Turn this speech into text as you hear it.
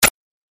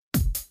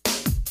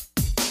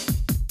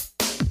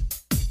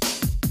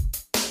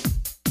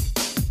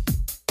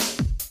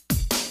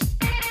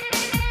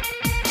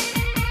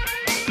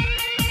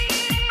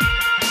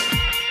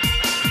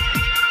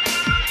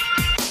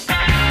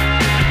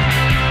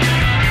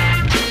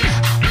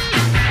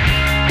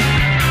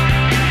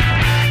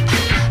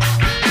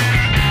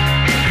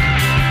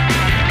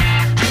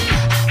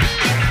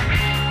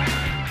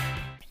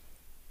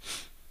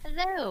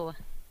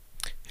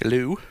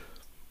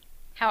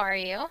How are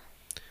you?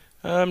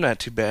 I'm not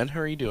too bad.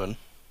 How are you doing?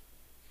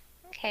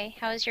 Okay,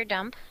 how was your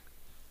dump?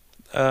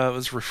 It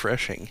was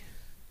refreshing.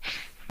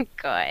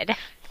 Good.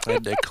 I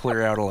had to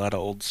clear out a lot of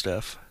old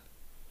stuff.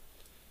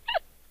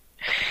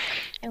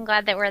 I'm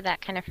glad that we're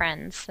that kind of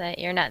friends, that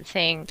you're not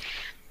saying,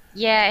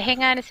 yeah,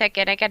 hang on a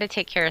second, I gotta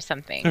take care of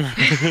something.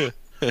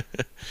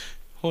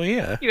 Well,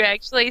 yeah. You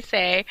actually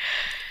say,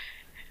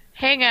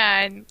 hang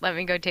on, let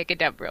me go take a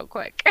dump real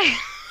quick.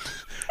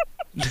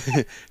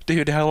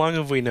 Dude, how long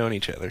have we known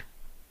each other?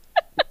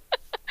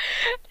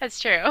 That's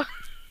true.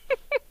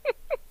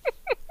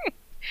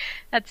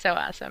 That's so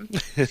awesome.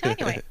 So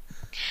anyway,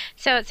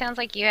 so it sounds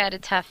like you had a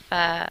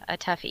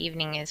tough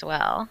evening as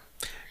well.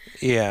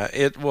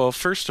 Yeah, well,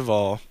 first of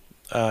all,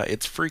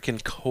 it's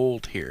freaking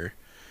cold here.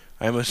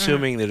 I'm Mm,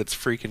 assuming that it's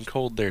freaking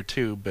cold there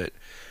too, but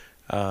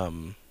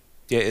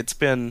yeah, it's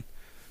been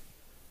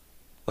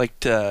like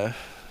 2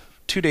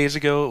 days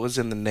ago it was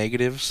in the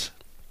negatives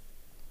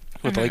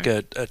with like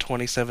mm-hmm, a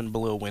 27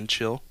 below wind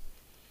chill.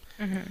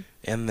 mm-hmm.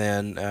 And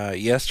then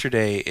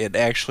yesterday it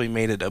actually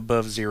made it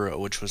above zero,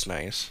 which was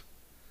nice.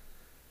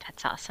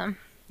 That's awesome.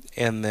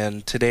 And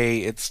then today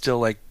it's still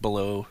like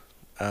below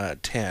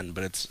 10,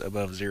 but it's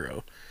above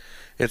zero.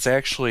 It's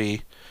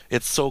actually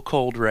it's so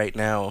cold right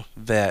now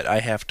that I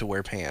have to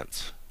wear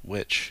pants,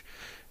 which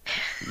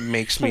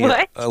makes me a,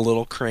 What? a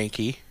little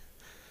cranky.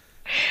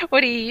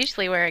 What do you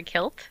usually wear, a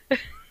kilt?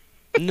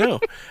 No,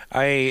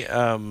 I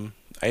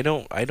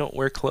don't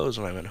wear clothes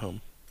when I'm at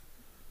home.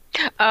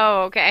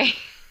 Oh, okay.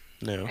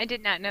 No. I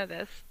did not know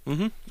this.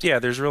 Yeah,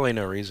 there's really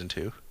no reason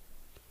to.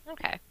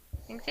 Okay,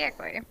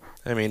 exactly.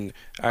 I mean,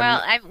 I'm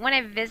Well, when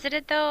I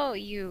visited though,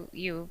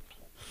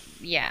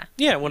 yeah.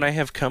 yeah, when I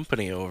have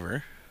company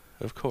over,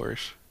 of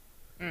course.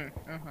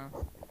 Mm-hmm.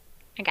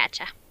 I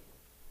gotcha.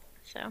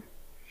 So,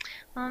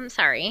 I'm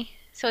sorry.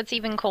 So it's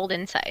even cold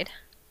inside.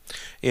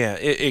 Yeah,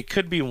 it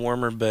could be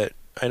warmer, but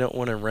I don't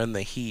want to run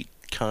the heat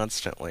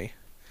constantly.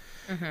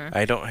 Mm-hmm.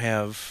 I don't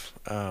have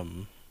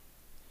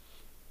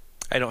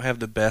I don't have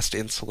the best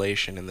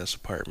insulation in this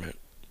apartment,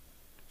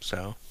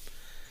 so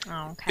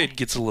Oh, it okay.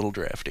 gets a little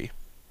drafty.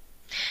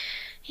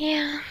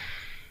 Yeah,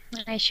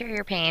 I share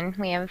your pain.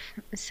 We have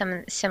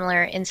some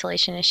similar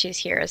insulation issues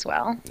here as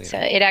well. So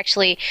Yeah, it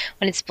actually,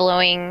 when it's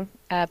blowing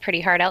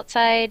pretty hard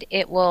outside,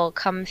 it will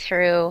come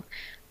through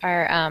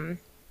our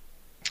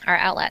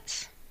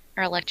outlets,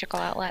 our electrical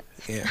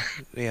outlets. yeah,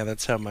 yeah.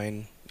 That's how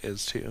mine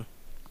is too.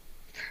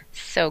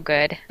 So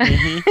good.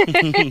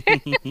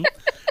 Hmm.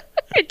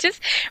 It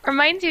just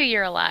reminds you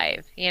you're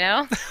alive, you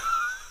know?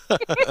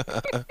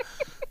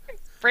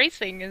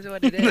 Bracing is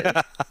what it is.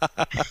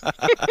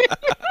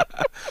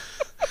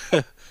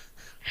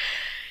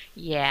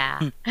 Yeah.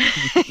 And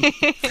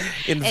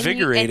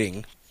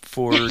Invigorating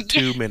for yeah,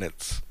 2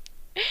 minutes.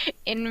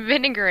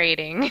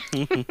 invigorating.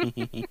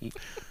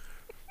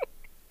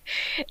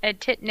 A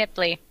tit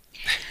nipply.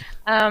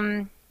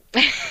 Um,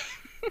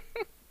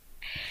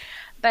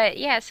 but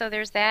yeah, so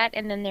there's that,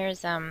 and then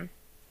there's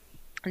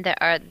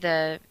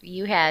the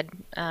you had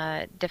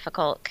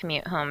difficult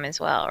commute home as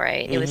well,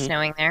 right? It was Hmm.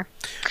 snowing there,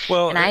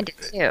 Well, and I did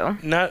too.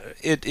 not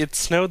it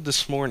snowed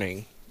this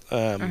morning. Hmm.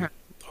 Um,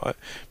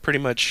 Pretty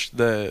much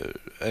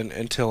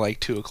until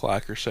like 2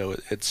 o'clock or so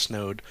it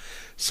snowed.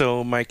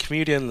 So my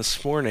commute in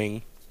this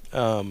morning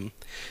um,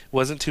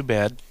 wasn't too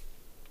bad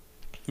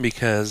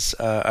because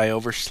I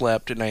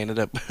overslept and I ended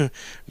up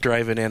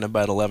driving in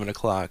about 11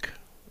 o'clock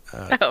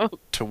Oh,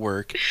 to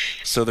work.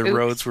 So the oops.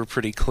 roads were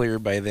pretty clear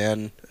by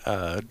then,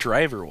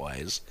 driver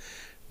wise,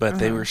 but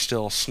they Hmm. were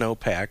still snow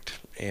packed.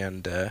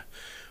 And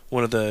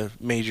one of the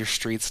major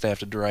streets to have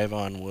to drive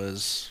on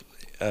was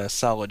a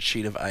solid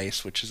sheet of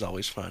ice, which is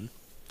always fun.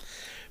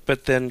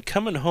 But then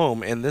coming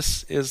home, and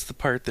this is the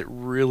part that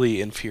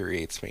really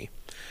infuriates me.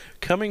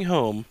 Coming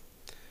home,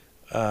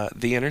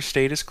 the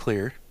interstate is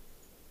clear.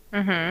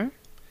 Hmm.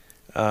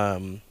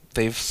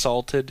 They've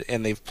salted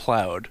and they've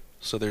plowed,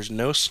 so there's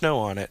no snow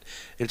on it.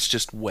 It's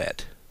just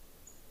wet.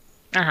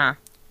 Uh-huh.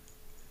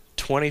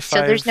 So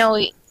there's 25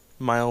 no.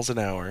 miles an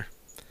hour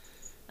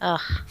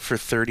Ugh. for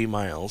 30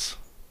 miles.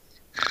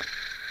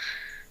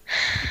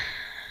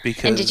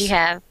 And did you Because,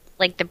 have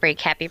like the brake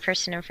happy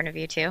person in front of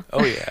you too?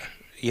 oh yeah.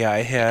 Yeah,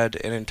 I had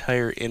an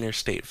entire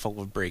interstate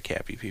full of brake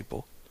happy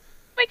people.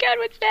 Oh my God,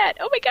 what's that?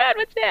 Oh my God,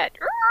 what's that?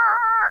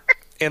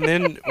 And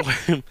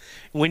then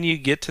when you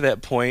get to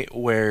that point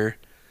where,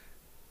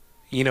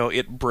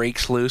 it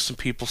breaks loose and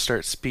people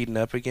start speeding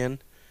up again,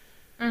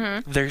 Hmm.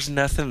 there's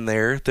nothing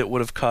there that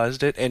would have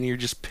caused it, and you're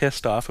just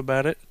pissed off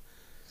about it.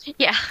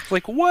 Yeah.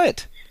 Like,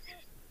 what?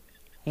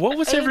 What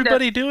was I know.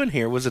 everybody doing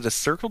here? Was it a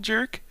circle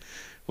jerk?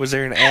 Was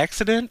there an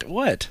accident?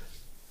 What?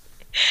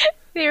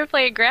 They were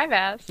playing grab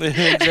ass.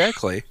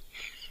 Exactly.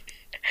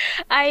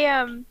 I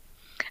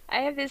I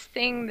have this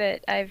thing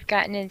that I've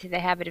gotten into the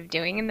habit of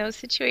doing in those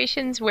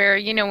situations where,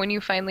 when you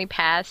finally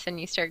pass and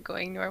you start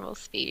going normal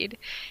speed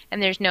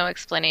and there's no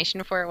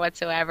explanation for it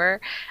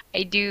whatsoever,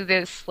 I do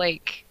this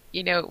like,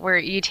 where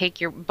you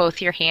take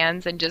both your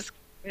hands and just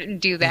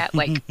do that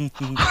like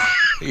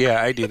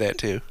Yeah, I do that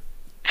too.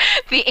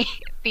 the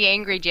the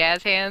angry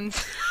jazz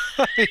hands.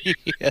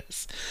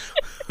 Yes.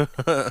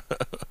 What the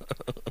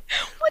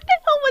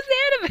hell was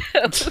that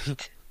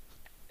about?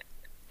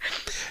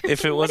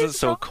 If it What wasn't is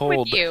so wrong with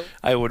cold, you?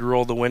 I would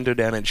roll the window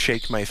down and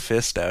shake my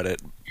fist out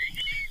at.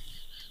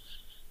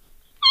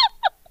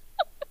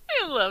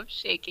 I love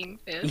shaking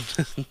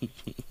fists.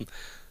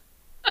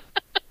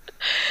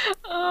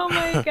 Oh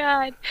my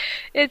God.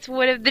 It's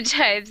one of the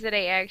times that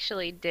I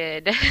actually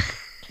did.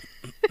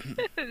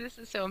 This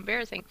is so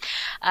embarrassing.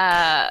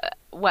 Uh,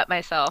 Wet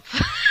myself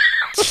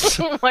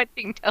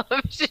watching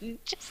television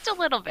just a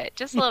little bit,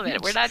 just a little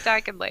bit. We're not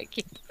talking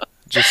like,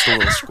 Just a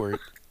little squirt.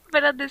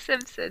 but on The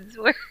Simpsons,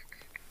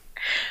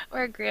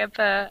 where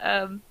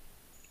Grandpa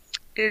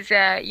is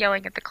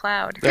yelling at the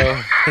cloud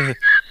Oh,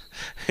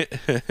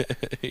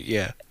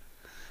 yeah.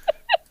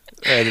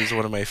 That is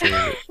one of my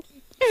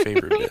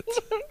favorite bits.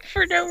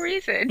 for no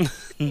reason.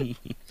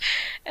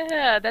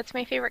 That's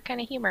my favorite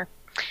kind of humor.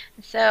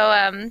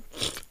 So,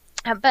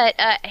 but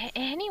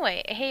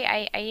anyway,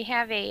 hey, I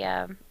have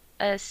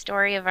a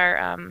story of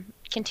our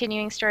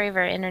continuing story of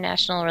our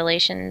international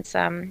relations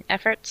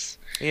efforts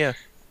Yeah,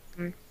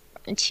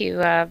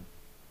 to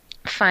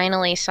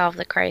finally solve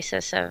the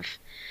crisis of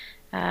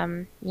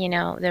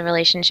the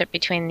relationship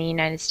between the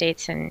United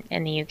States and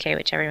the UK,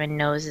 which everyone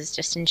knows is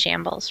just in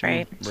shambles,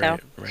 right? right,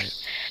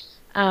 right.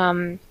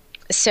 Um,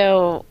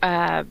 so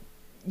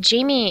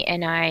Jamie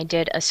and I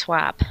did a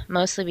swap,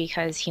 mostly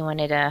because he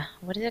wanted a,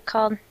 what is it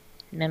called?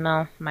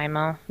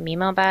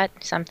 Memobot,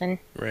 something,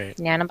 Right.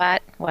 nanobot,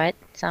 what,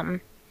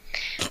 something,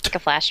 like a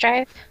flash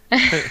drive.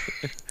 It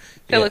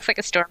Yeah, looks like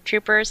a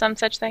stormtrooper or some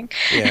such thing.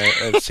 yeah,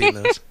 I've seen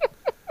those.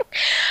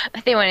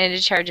 They wanted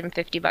to charge him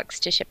 $50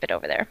 to ship it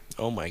over there.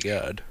 Oh my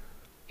god.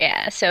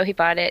 Yeah, so he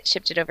bought it,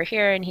 shipped it over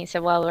here, and he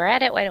said, "Well, we're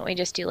at it. Why don't we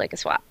just do like a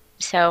swap?"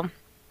 So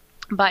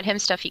bought him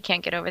stuff he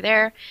can't get over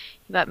there.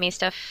 He bought me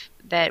stuff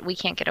that we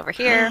can't get over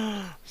here.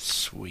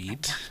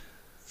 Sweet.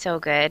 So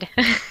good.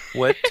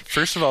 What?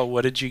 First of all,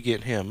 what did you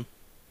get him?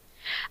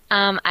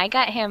 I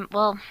got him.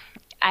 Well,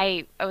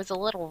 I was a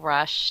little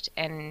rushed,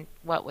 and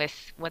what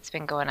with what's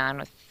been going on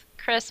with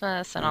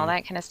Christmas and all Mm,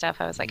 that kind of stuff,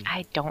 I was like,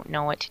 I don't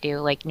know what to do.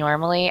 Like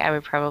normally, I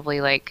would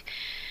probably like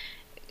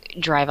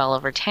drive all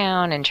over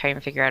town and try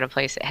and figure out a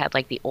place that had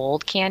like the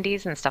old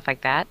candies and stuff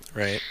like that.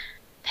 right.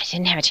 I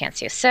didn't have a chance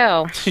to.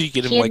 So You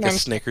get him he had like a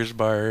mentioned Snickers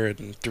bar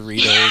and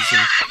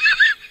Doritos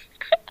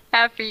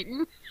half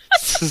eaten,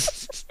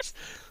 and.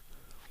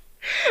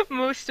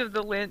 most of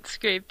the lint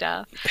scraped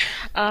off.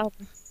 Um,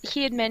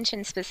 he had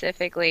mentioned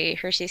specifically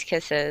Hershey's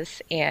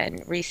Kisses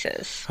and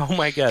Reese's. Oh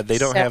my god, they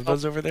don't So, have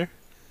those over there?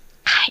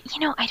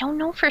 I don't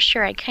know for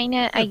sure. I kind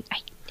of,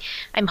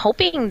 I'm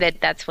hoping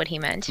that that's what he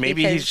meant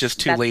Maybe he's because just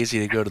too that's lazy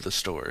to go to the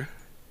store.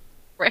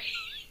 right.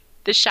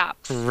 The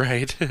shops.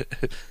 Right. They're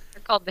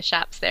called the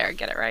shops there.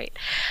 Get it right.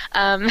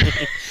 I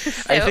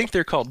So think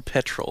they're called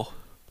petrol.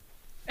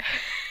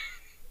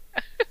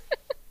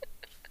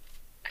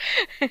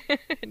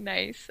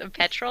 nice.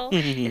 Petrol.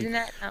 Isn't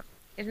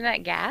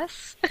that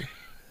gas?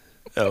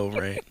 Oh,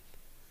 right.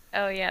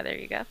 Oh yeah, there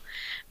you go.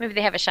 Maybe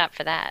they have a shop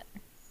for that.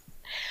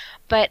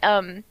 But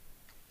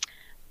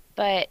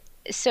but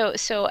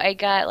so I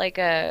got like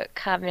a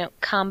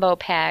combo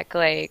pack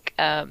like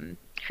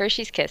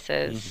Hershey's Mhm.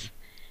 Kisses,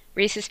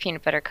 Reese's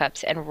peanut butter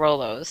cups, and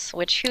Rolos.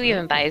 Which who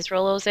even Oh. buys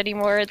Rolos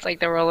anymore? It's like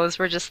the Rolos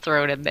were just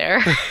thrown in there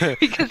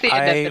because they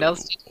had I nothing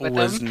else to do with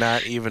was them.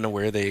 not even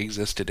aware they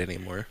existed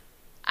anymore.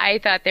 I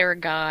thought they were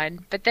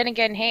gone. But then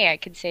again, hey, I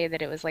could say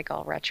that it was like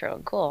all retro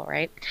and cool,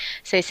 right?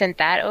 So I sent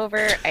that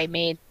over. I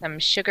made some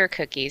sugar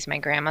cookies, my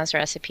grandma's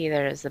recipe.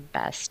 That is the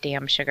best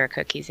damn sugar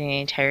cookies in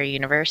the entire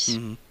universe.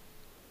 Hmm.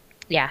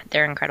 Yeah,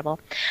 they're incredible.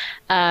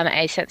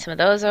 I sent some of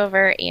those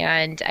over,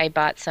 and I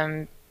bought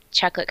some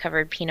chocolate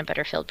covered peanut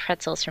butter filled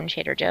pretzels from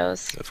Trader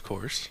Joe's. Of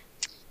course.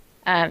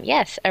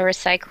 Yes, the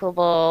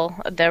recyclable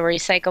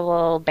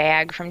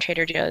bag from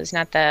Trader Joe's,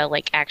 not the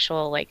like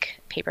actual like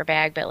paper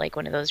bag, but like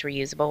one of those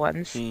reusable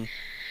ones. Mm.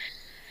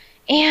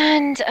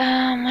 And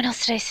what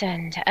else did I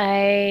send?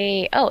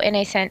 I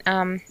sent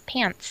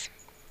pants.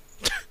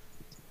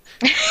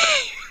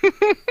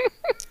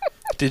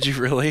 Did you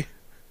really?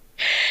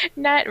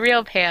 Not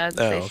real pants.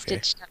 Oh, I okay.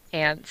 stitched up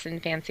pants in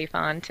fancy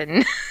font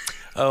and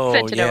Oh,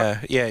 sent it over. yeah.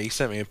 Yeah, you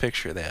sent me a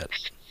picture of that.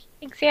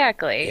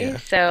 Exactly. Yeah.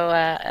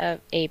 So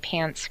a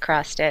pants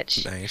cross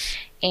stitch, Nice.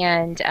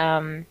 and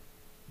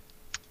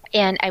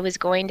and I was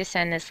going to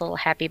send this little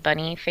happy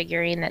bunny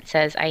figurine that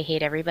says "I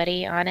hate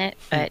everybody" on it,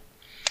 but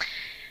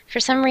for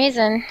some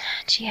reason,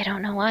 gee, I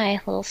don't know why, a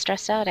little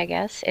stressed out, I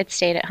guess, it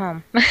stayed at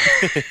home.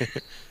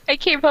 I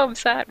came home,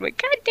 saw it, went,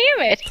 God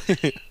damn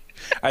it!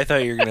 I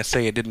thought you were going to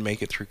say it didn't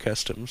make it through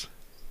customs.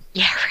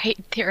 Yeah, right.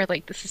 They were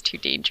like, this is too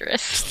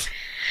dangerous.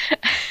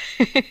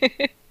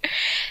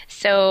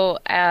 So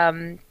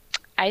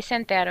I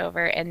sent that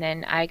over, and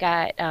then I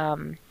got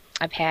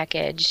a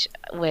package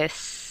with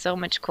so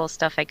much cool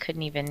stuff I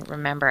couldn't even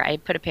remember. I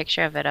put a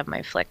picture of it on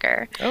my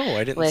Flickr Oh,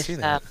 I didn't see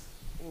with that.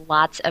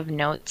 lots of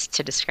notes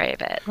to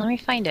describe it. Let me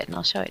find it, and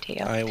I'll show it to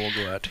you. I will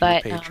go out to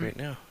But your page right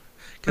now.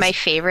 my 'Cause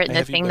favorite, I and the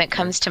have you thing that bookmarked.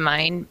 comes to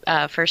mind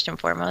first and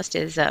foremost,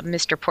 is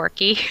Mr.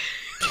 Porky.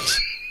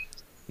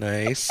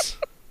 Nice.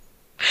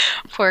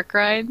 Pork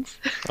rinds.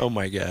 Oh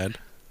my god.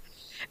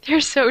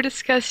 They're so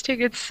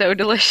disgusting. It's so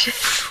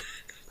delicious.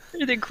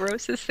 They're the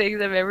grossest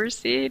things I've ever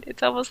seen.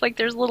 It's almost like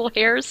there's little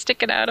hairs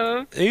sticking out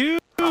of them, Ew.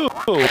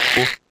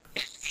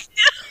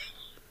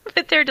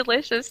 but they're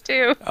delicious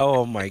too.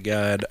 Oh my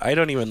god. I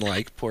don't even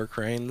like pork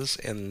rinds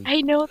and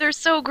I know they're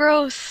so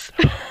gross.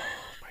 oh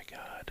my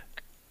god.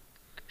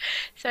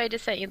 So I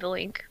just sent you the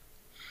link.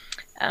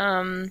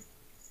 Um,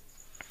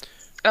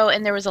 oh,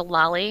 and there was a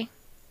lolly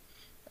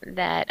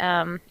that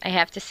I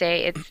have to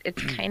say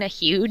it's kind of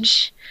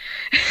huge,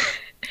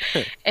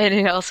 and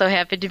it also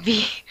happened to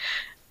be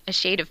a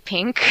shade of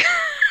pink.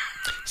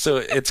 So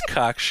it's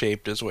cock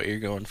shaped is what you're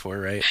going for,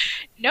 right?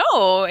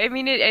 No, I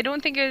mean I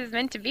don't think it was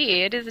meant to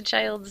be. It is a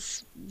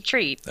child's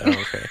treat. Oh,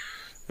 okay.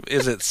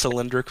 Is it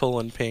cylindrical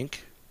and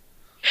pink?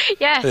 It's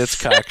Yes,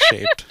 cock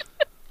shaped.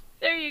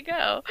 there you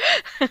go.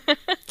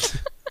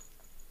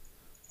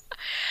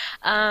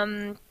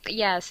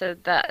 Yeah, so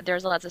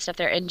there's lots of stuff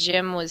there, and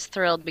Jim was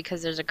thrilled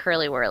because there's a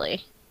Curly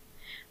Whirly,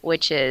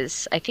 which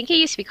is I think it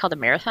used to be called a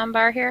Marathon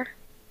Bar here,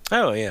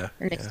 Oh yeah.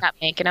 and they Yeah.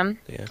 stopped making them.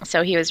 Yeah.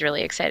 So he was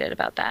really excited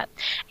about that,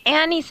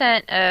 and he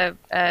sent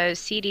a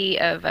CD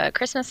of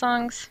Christmas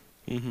songs,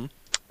 Mhm.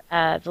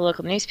 the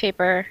local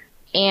newspaper,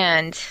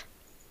 and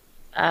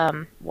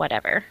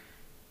whatever,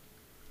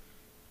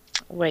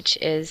 which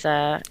is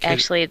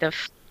actually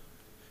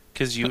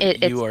Cuz you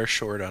it's you are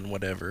short on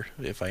whatever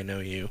if I know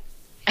you.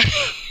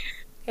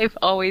 I'm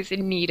always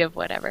in need of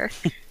whatever.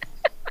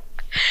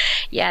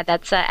 Yeah,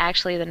 that's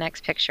actually the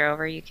next picture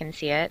over. You can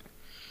see it.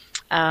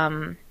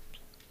 Um,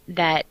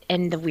 that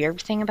and the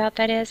weird thing about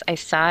that is I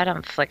saw it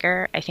on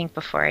Flickr. I think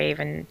before I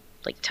even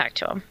like talked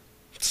to him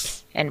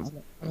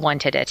and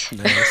wanted it.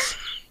 Nice.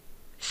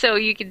 So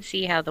you can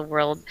see how the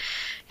world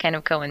kind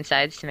of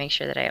coincides to make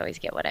sure that I always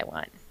get what I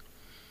want.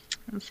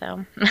 And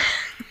so,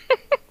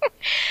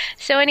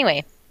 so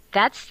anyway,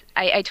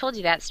 I told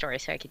you that story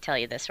so I could tell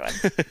you this one.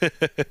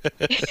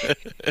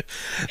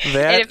 And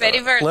That if any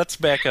of our let's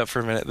back up for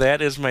a minute.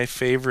 That is my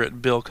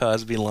favorite Bill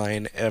Cosby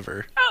line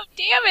ever. oh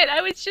damn it,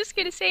 I was just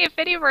gonna say if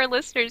any of our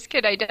listeners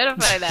could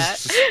identify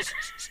that,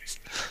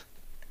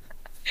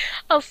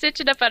 I'll stitch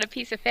it up on a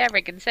piece of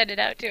fabric and send it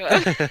out to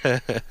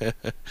them.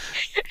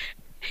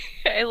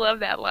 I love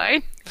that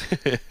line.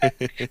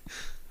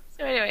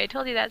 So anyway, I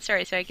told you that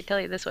story so I could tell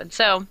you this one.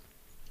 So,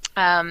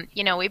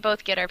 we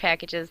both get our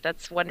packages.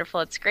 That's wonderful.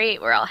 It's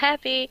great. We're all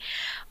happy.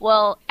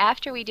 Well,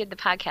 after we did the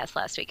podcast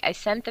last week, I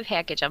sent the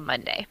package on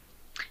Monday,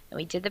 and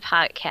we did the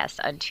podcast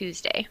on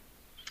Tuesday.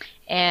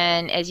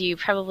 And as you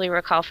probably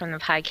recall from the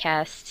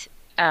podcast,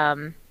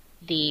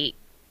 the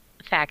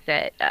fact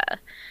that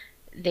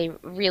they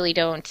really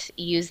don't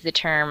use the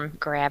term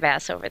grab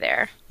ass over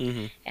there,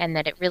 Hmm. and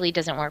that it really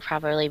doesn't work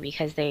properly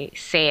because they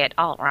say it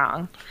all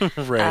wrong.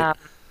 Right.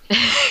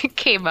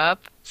 Came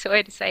up, so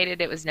I decided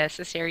it was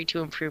necessary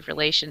to improve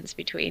relations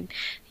between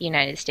the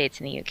United States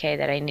and the UK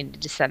that I needed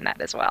to send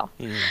that as well.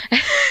 Mhm.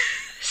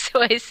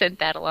 So I sent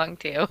that along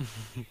too.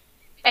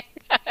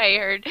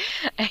 And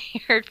I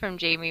heard from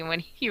Jamie when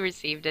he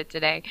received it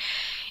today.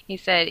 He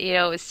said, it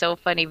was so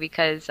funny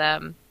because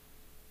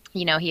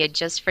he had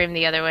just framed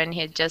the other one.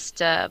 He had just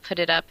put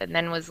it up and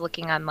then was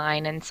looking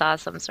online and saw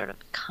some sort of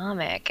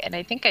comic. And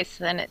I think I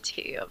sent it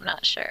to you. I'm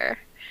not sure.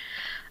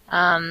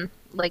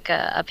 Like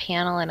a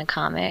panel in a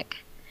comic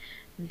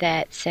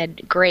that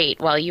said, "Great,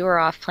 while you were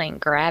off playing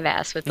grab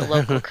ass with the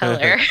local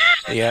color,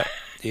 Yeah.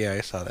 Yeah,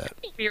 I saw that.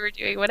 we were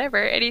doing whatever."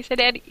 And he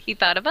said, and he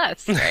thought of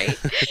us, right?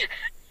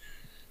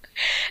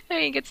 And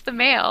he gets the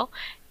mail,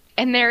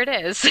 and there it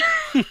is.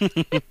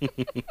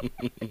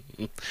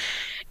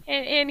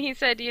 And he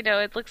said,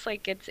 it looks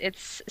like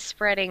it's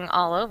spreading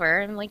all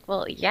over. I'm like,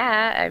 well,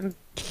 yeah, I'm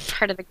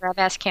part of the grab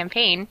ass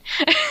campaign.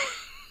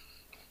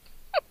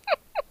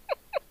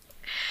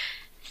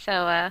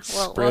 So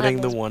we'll Spreading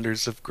have the those,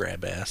 wonders of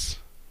grab ass.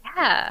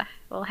 yeah,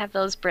 we'll have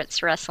those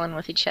Brits wrestling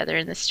with each other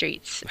in the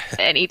streets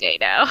any day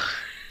now.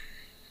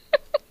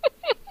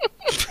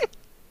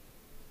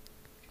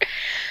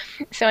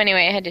 So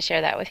anyway, I had to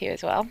share that with you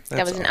as well. That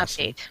That's was an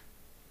awesome. update.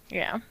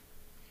 Yeah.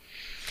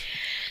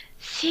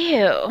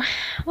 So,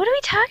 what are we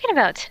talking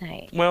about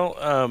tonight?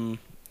 Well,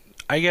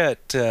 I got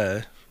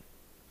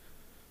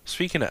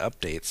speaking of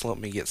updates, let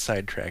me get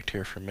sidetracked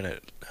here for a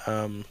minute.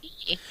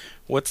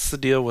 What's the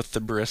deal with the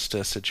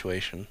barista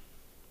situation?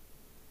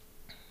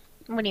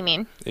 What do you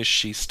mean? Is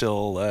she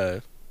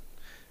still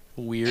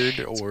weird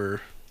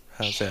or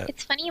how's that?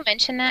 It's funny you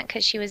mention that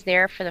because she was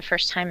there for the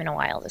first time in a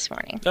while this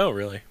morning. Oh,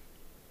 really?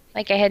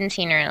 Like I hadn't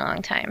seen her in a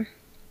long time.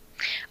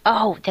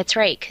 Oh, that's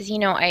right. Because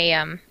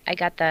I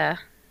got the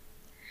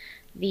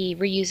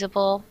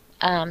reusable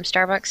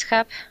Starbucks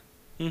cup.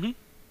 Mhm.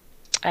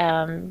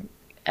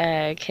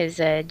 Because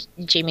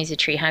Jamie's a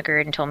tree hugger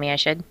and told me I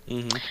should,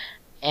 Mhm.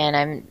 and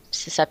I'm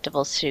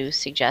susceptible to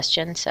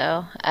suggestion.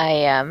 So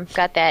I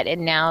got that,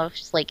 and now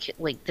like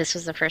this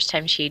was the first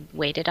time she'd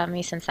waited on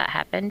me since that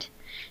happened.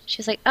 She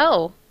was like,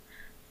 "Oh,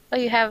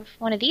 you have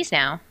one of these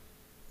now."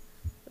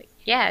 Like,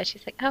 yeah.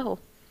 She's like, "Oh,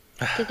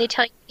 did they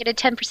tell you to get a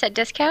 10%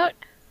 discount?"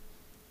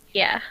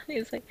 Yeah. He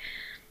was like,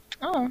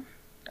 "Oh,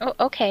 Oh,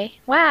 okay.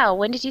 Wow,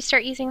 when did you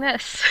start using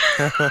this?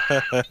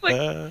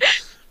 Like,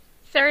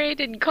 sorry I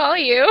didn't call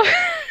you.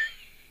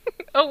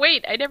 Oh,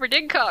 wait, I never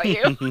did call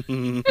you.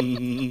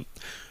 You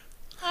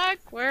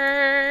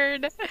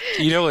Awkward.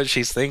 know what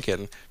she's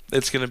thinking?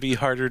 It's going to be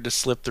harder to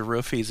slip the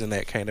roofies in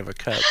that kind of a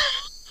cup.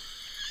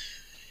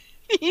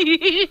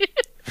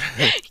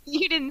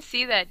 You didn't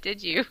see that,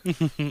 did you?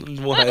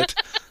 What?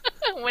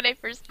 When I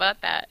first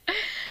bought that,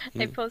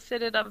 I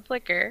posted it on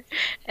Flickr,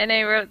 and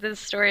I wrote this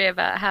story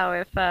about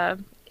how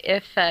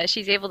if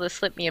she's able to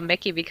slip me a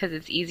Mickey because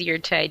it's easier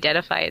to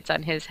identify it's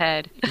on his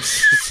head.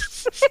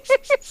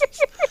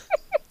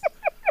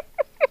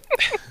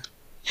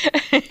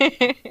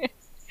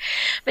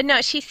 But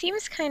no, she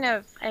seems kind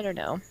of, I don't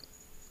know.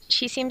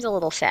 She seems a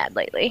little sad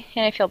lately,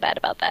 and I feel bad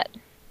about that.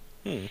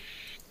 Hmm.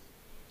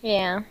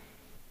 Yeah.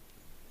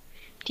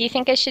 Do you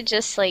think I should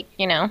just like,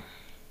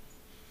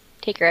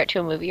 take her out to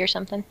a movie or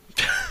something?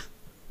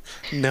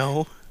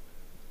 No.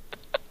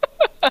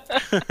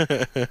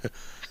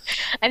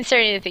 I'm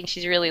starting to think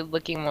she's really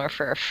looking more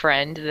for a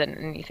friend than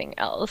anything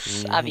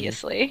else, Hmm.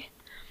 obviously.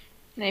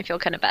 And I feel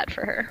kind of bad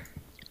for her.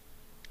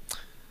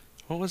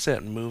 What was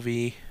that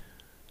movie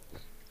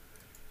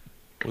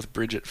with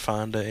Bridget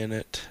Fonda in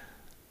it?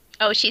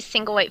 Oh, she's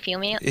single white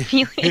female.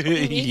 Feeling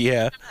me.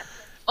 Yeah.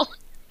 Oh,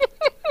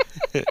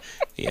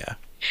 Yeah.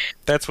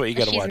 That's what you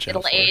got to she's watch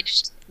out for.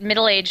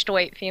 middle-aged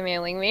white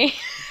femaling me.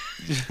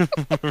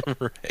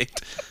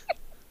 Right.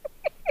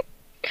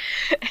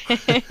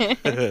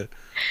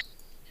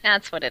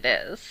 That's what it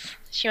is.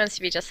 She wants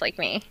to be just like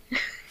me.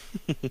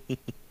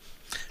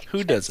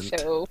 Who That's doesn't?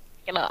 so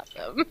fucking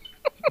awesome.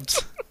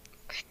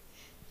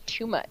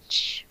 Too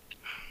much.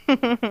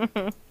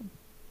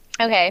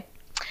 Okay.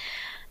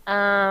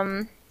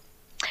 Um.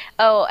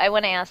 Oh, I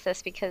want to ask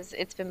this because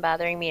it's been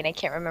bothering me, and I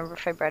can't remember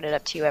if I brought it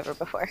up to you ever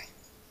before.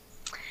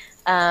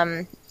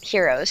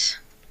 Heroes.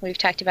 We've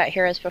talked about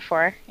heroes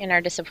before in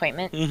our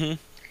disappointment. Hmm.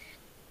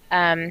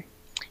 Um,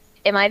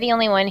 am I the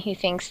only one who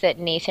thinks that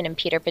Nathan and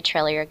Peter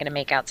Petrelli are going to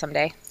make out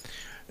someday?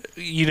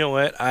 You know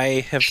what?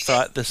 I have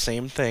thought the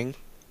same thing.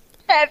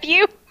 Have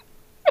you?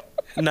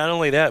 Not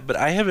only that, but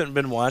I haven't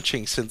been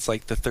watching since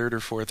like the third or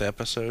fourth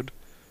episode.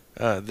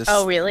 Oh, This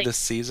really? this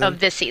season. Of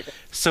this season?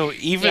 So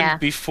even Yeah.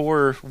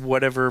 before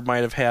whatever might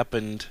have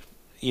happened,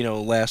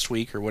 last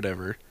week or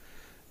whatever,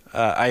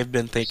 I've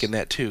been thinking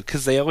that too,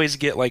 because they always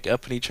get like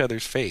up in each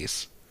other's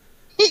face.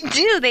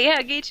 Do they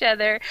hug each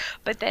other?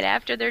 But then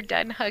after they're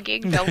done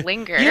hugging, they'll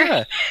linger.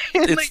 Yeah,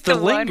 And, it's like the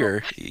the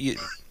linger.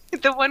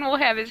 one will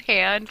have his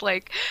hand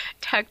like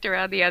tucked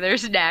around the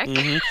other's neck.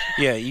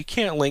 Yeah, you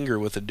can't linger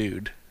with a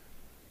dude.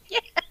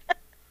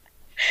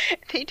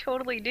 They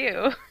totally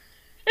do.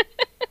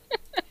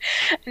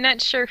 I'm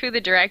not sure who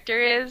the director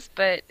is,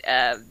 but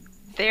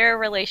their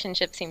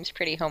relationship seems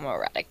pretty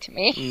homoerotic to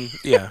me.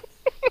 Yeah,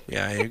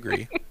 yeah, I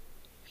agree.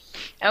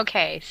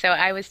 Okay, so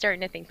I was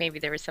starting to think maybe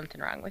there was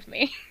something wrong with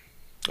me.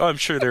 Oh, I'm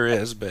sure there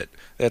is, but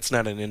that's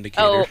not an Oh,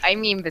 indicator. I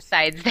mean,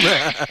 besides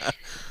that,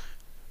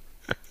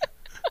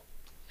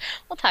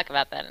 we'll talk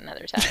about that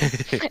another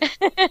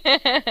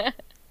time.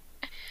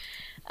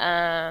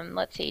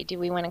 Let's see. Do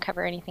we want to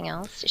cover anything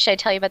else? Should I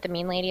tell you about the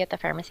mean lady at the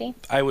pharmacy?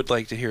 I would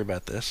like to hear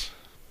about this.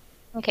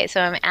 Okay,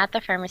 so I'm at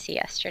the pharmacy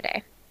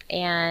yesterday,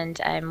 and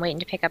I'm waiting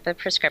to pick up a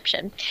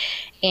prescription.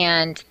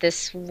 And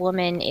this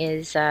woman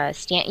is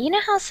stand. You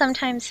know how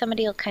sometimes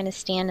somebody will kind of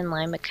stand in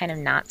line, but kind of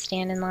not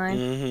stand in line.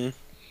 Hmm.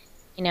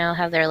 You know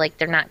how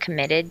they're not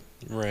committed.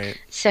 Right.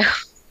 So,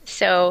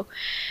 so,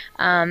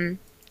 um,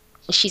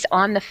 she's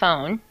on the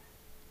phone,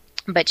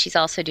 but she's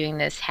also doing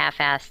this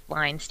half-assed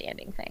line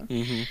standing thing.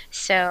 Hmm.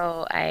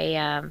 So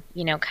I,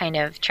 kind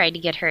of tried to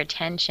get her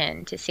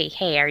attention to say,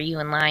 "Hey, are you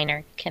in line,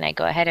 or can I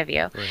go ahead of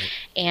you?" Right.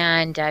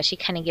 And she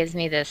kind of gives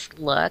me this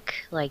look,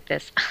 like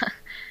this,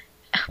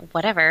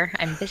 whatever,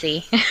 I'm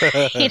busy,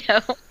 you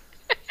know.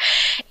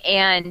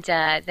 And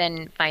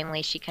then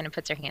finally, she kind of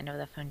puts her hand over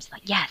the phone. She's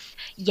like, "Yes,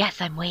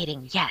 yes, I'm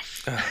waiting.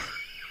 Yes." I'm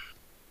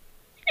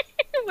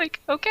like,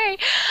 okay,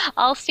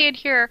 I'll stand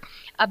here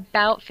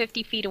about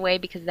 50 feet away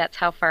because that's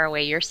how far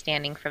away you're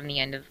standing from the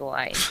end of the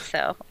line.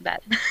 So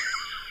that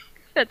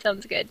that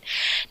sounds good.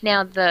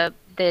 Now the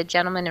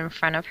gentleman in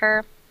front of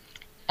her,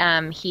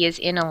 he is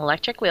in an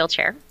electric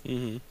wheelchair,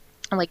 Hmm.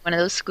 like one of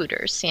those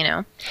scooters, you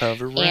know.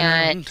 Hover And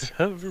round,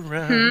 hover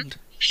round.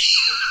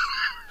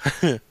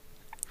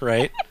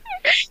 Right?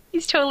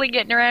 he's totally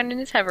getting around in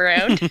his hover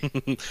round,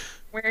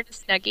 wearing a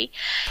snuggie.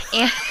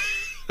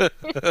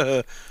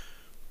 And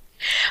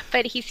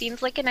but he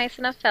seems like a nice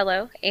enough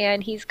fellow,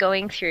 and he's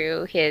going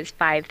through his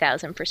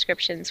 5,000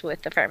 prescriptions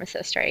with the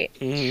pharmacist, right?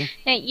 Hmm.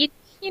 And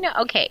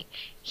okay,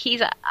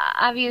 he's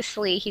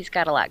obviously he's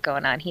got a lot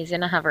going on. He's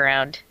in a hover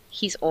round.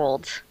 He's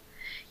old.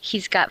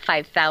 He's got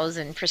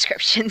 5,000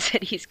 prescriptions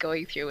that he's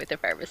going through with the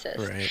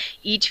pharmacist. Right.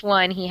 Each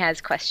one he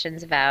has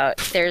questions about.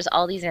 There's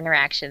all these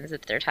interactions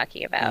that they're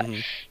talking about. Hmm.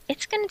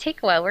 It's going to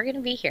take a while. We're going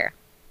to be here.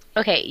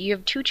 Okay, you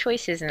have two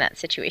choices in that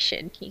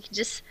situation. You can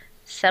just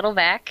settle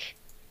back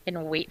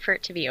and wait for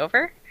it to be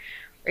over,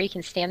 or you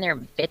can stand there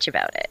and bitch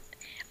about it.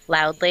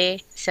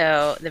 loudly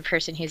so the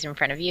person who's in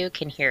front of you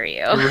can hear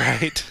you.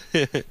 Right.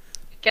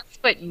 Guess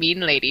what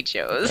mean lady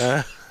chose?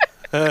 uh,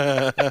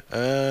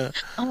 Oh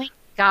my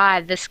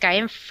God, this guy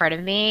in front of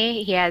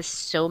me, he has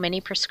so many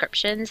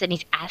prescriptions and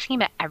he's asking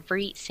about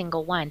every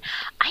single one.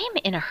 I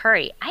am in a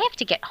hurry. I have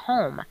to get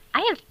home.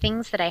 I have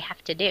things that I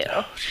have to do.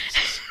 oh,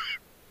 Jesus.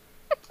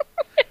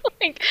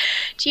 Like,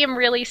 gee, I'm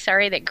really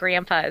sorry that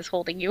Grandpa is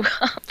holding you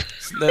up.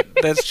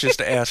 That's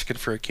just asking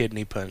for a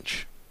kidney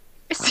punch.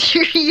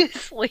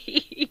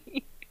 Seriously.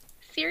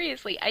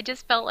 Seriously. I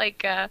just felt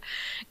like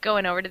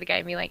going over to the guy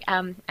and be like,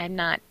 I'm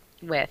not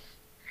with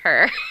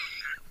her.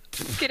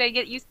 Could I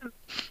get you some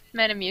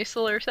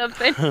Metamucil or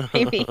something?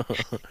 Maybe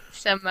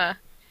some,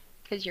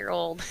 because you're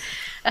old.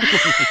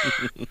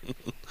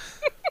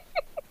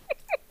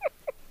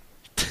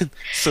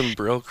 Some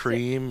Brill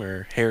cream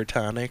or hair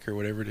tonic or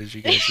whatever it is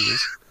you guys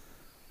use.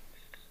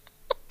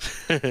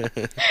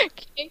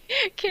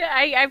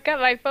 I've got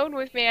my phone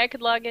with me. I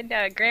could log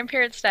into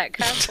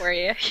grandparents.com for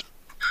you.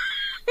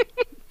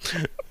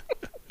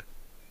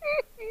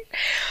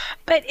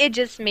 But it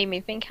just made me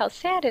think how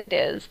sad it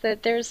is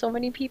that there's so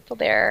many people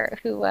there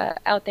who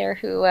out there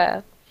who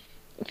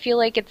feel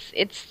like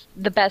it's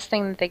the best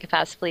thing that they could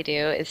possibly do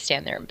is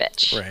stand there and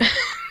bitch. Right.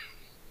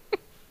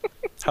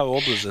 How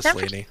old was this Not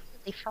lady?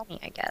 particularly funny,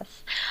 I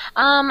guess.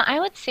 I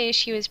would say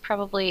she was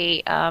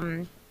probably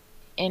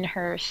in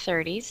her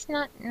 30s,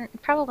 not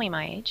probably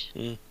my age.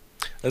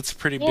 That's a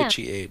pretty Yeah.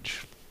 bitchy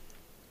age.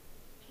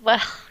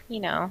 Well, you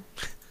know,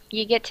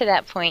 you get to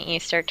that point, and you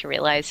start to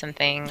realize some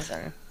things,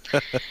 and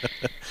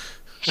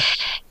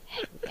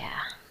yeah.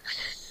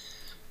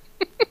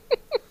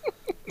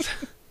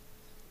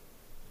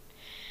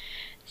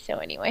 So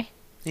anyway,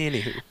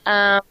 Anywho.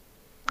 yeah,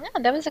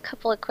 that was a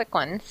couple of quick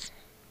ones.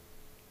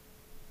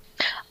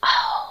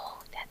 Oh,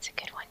 that's a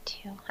good one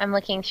too. I'm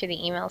looking through the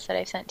emails that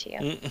I sent to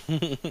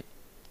you.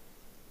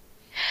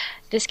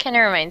 This kind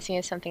of reminds me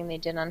of something they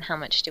did on How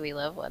Much Do We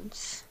Love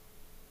once.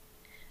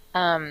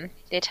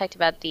 They talked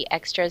about the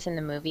extras in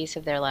the movies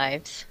of their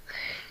lives.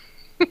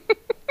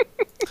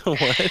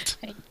 What?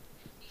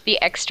 The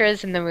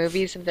extras in the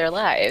movies of their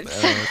lives.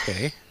 Oh,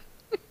 okay.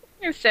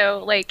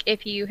 So, like,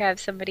 if you have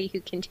somebody who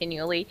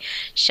continually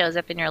shows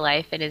up in your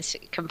life and is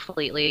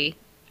completely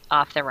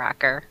off the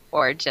rocker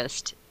or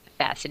just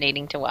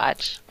fascinating to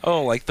watch.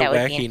 Oh, like the That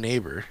would be wacky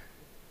neighbor.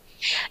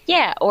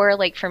 Yeah, or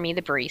like for me,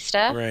 the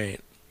barista, Right.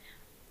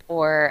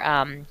 or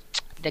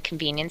the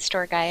convenience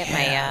store guy at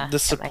my Yeah, the at my-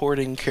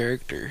 supporting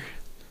character.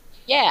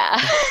 yeah.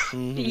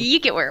 Mhm. You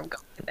get where I'm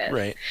going with this.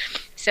 Right.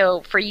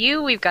 So for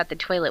you, we've got the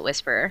toilet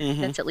whisperer.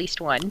 Mhm. That's at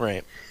least one.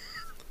 Right.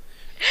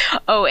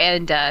 Oh,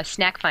 and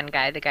snack fun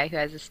guy, the guy who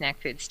has a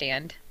snack food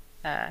stand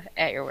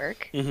at your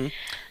work. hmm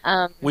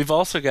Um, We've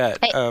also got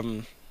Hey.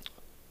 oh,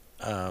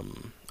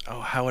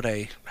 how would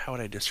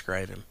I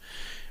describe him?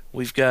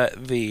 We've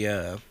got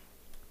the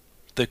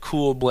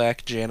cool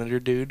black janitor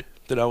dude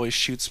that always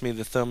shoots me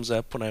the thumbs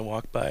up when I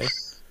walk by.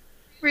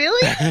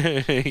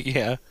 really?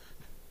 Yeah.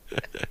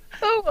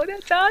 Oh,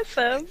 that's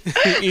awesome.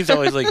 He's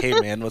always like, "Hey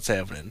man, what's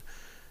happening?"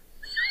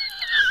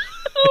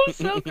 Oh,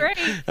 so great.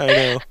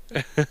 I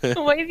know.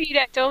 Why have you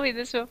not told me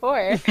this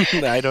before?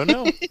 I don't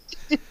know.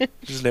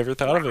 Just never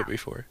thought of it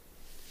before.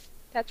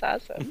 That's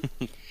awesome.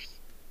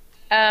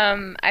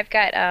 I've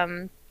got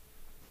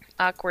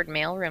awkward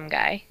mailroom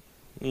guy.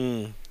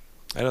 I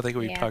don't think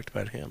we've Yeah. talked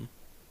about him.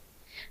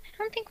 I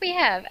don't think we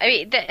have. I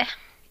mean,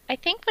 I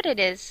think what it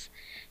is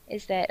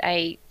that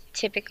I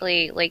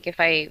typically, like, if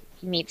I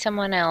meet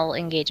someone, I'll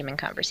engage them in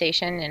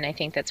conversation, and I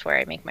think that's where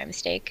I make my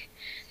mistake.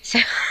 So,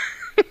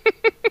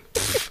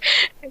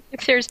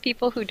 there's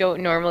people who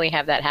don't normally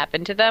have that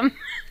happen to them.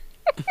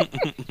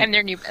 I'm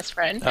their new best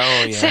friend.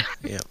 Oh yeah,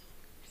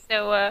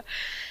 So, yeah.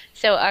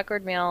 so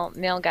awkward male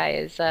guy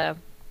is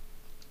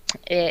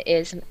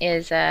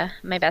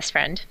my best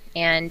friend,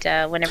 and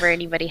whenever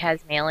anybody has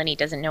mail and he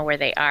doesn't know where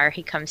they are,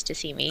 he comes to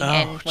see me. Oh,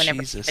 And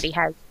whenever Jesus.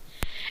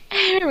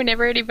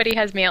 whenever anybody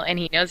has mail and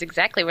he knows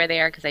exactly where they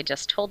are because I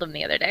just told him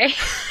the other day,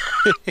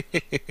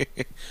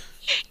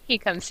 he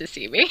comes to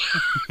see me.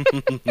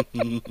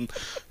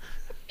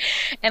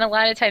 And a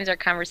lot of times our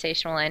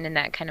conversation will end in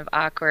that kind of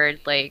awkward,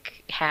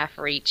 like, half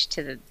reach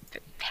to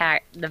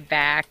the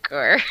back,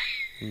 or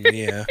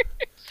Yeah.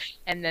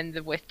 and then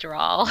the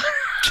withdrawal.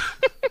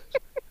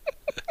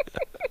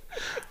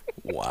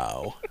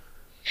 Wow.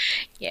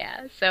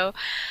 Yeah, so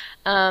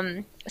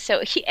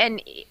he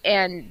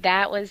and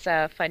that was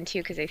fun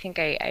too, because I think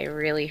I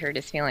really hurt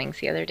his feelings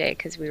the other day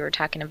because we were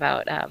talking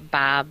about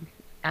Bob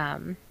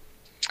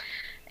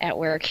at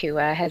work, who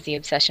has the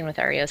obsession with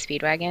REO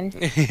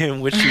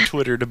Speedwagon. Which you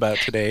twittered about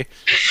today,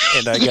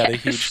 and I got a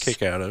Yes. huge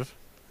kick out of.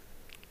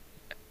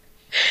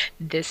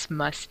 This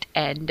must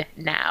end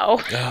now.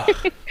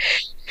 Ugh.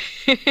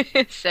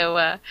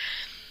 So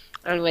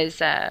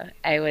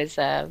I was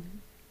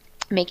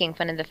making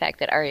fun of the fact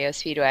that REO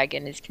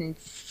Speedwagon is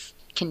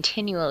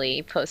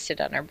continually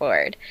posted on our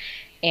board.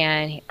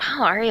 And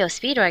REO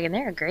Speedwagon,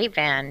 they're a great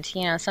band.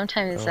 You know,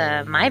 sometimes Oh,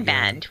 my my God.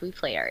 band, we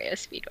play REO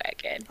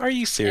Speedwagon. Are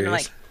you serious?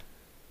 like,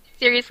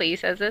 seriously, he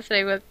says this, and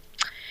I go,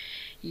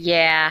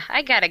 Yeah,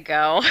 I gotta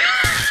go.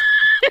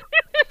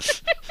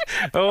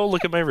 Oh,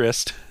 look at my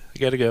wrist. I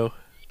gotta go.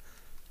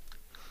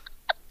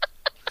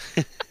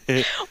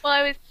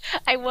 Well,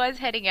 I was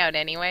heading out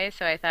anyway,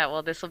 so I thought,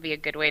 well, this will be a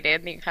good way to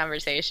end the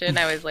conversation.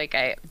 I was like,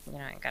 I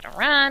gotta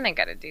run, I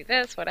gotta do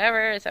this,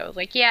 whatever. So I was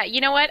like, yeah,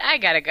 you know what? I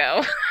gotta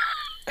go.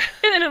 And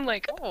then I'm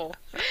like, oh,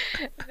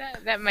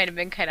 that might have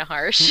been kind of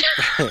harsh.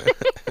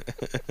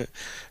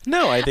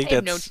 No, I think I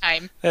have no that's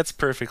time. that's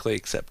perfectly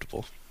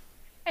acceptable.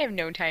 I have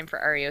no time for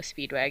REO Yeah,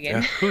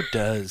 Speedwagon. who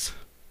does?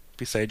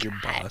 Besides your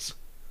God, boss.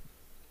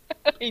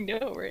 I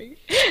know, right?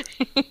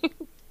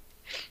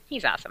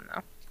 He's awesome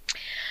though.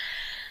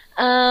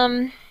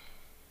 Um,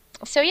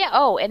 so yeah,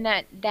 oh, and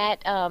that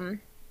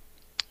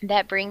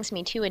brings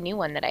me to a new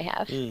one that I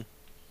have. Mm.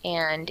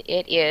 And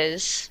it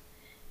is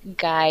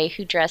guy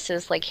who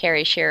dresses like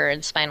Harry Shearer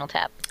in Spinal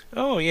Tap.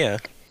 Oh yeah.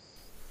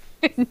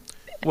 He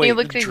Wait,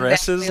 looks exactly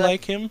dresses like.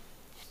 like him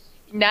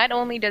Not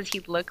only does he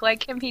look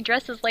like him, he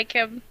dresses like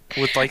him.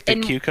 with like the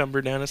And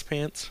cucumber down his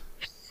pants.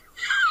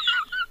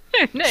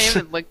 I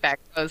haven't looked that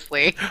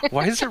closely.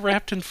 Why is it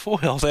wrapped in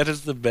foil? That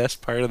is the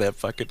best part of that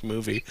fucking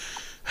movie.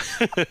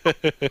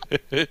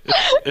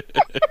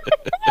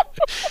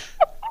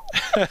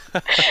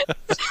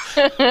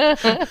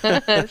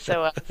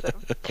 So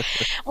awesome.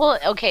 Well,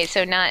 okay,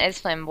 so not as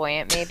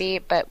flamboyant maybe,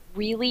 but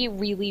really,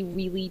 really,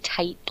 really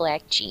tight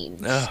black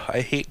jeans. Oh,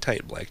 I hate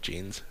tight black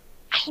jeans.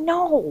 I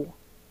know.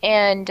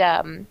 And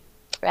the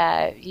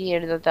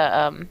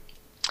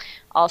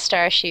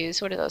all-star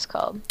shoes. What are those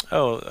called?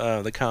 Oh,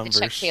 the The Chuck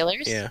Converse.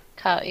 Taylors. Yeah.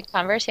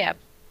 Converse, yeah.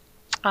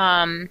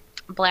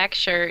 Black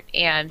shirt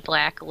and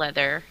black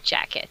leather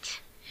jacket.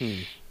 Hmm.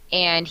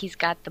 And he's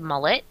got the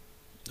mullet,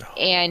 Oh,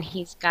 and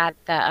he's got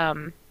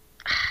the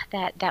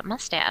that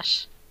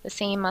mustache, the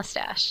same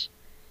mustache.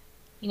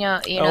 You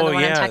know oh the one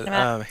I'm yeah, talking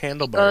about.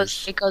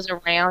 handlebars. It goes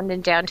around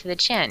and down to the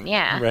chin.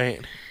 Yeah,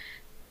 Right.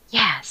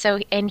 yeah. So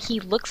and he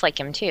looks like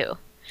him too.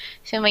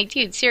 So I'm like,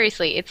 dude,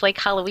 seriously, it's like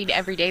Halloween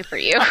every day for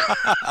you.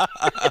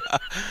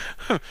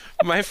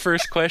 My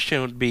first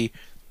question would be,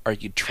 are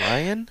you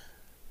trying?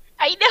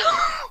 I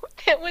know.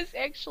 That was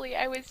actually,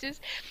 I was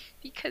just,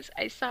 because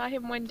I saw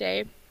him one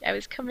day. I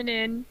was coming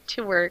in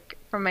to work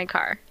from my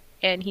car,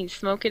 and he's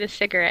smoking a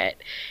cigarette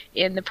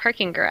in the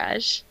parking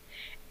garage.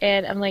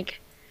 And I'm like,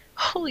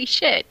 holy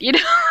shit, you know?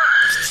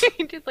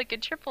 He did like a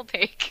triple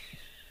take.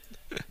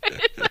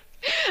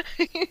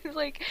 He's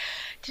like,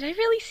 did I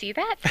really see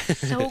that?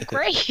 That's so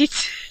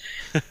great.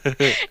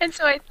 And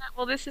so I thought,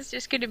 well, this is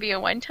just going to be a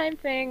one-time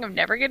thing. I'm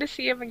never going to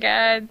see him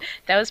again.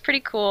 That was pretty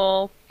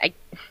cool. I'm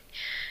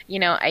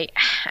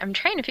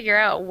trying to figure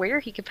out where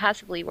he could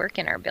possibly work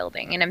in our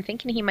building, and I'm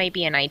thinking he might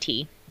be in IT.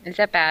 Is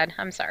that bad?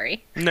 I'm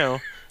sorry. No,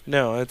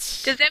 no,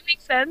 it's Does that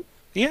make sense?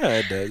 yeah,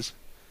 it does.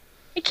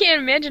 I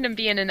can't imagine him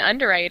being an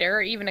underwriter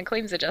or even a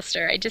claims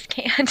adjuster. I just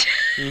can't.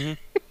 Hmm.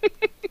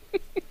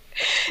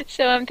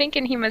 So I'm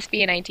thinking he must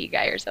be an IT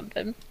guy or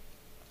something.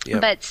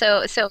 Yep. But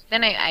so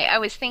then I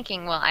was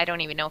thinking, well, I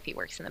don't even know if he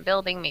works in the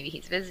building. Maybe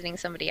he's visiting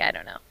somebody. I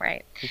don't know,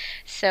 right?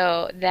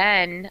 So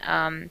then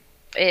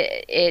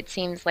it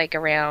seems like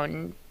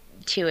around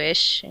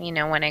 2-ish,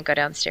 when I go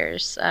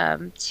downstairs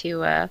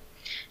to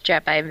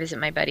drop by and visit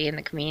my buddy in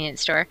the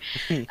convenience store.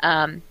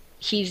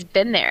 He's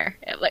been there.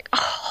 I'm like,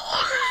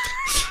 oh.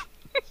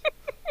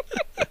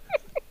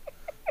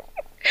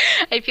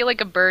 I feel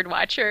like a bird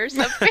watcher or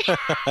something.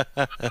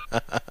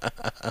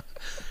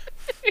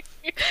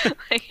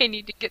 Like I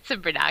need to get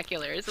some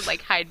binoculars and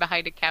like hide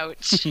behind a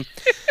couch.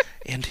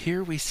 And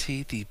here we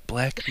see the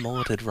black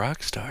mulleted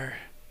rock star.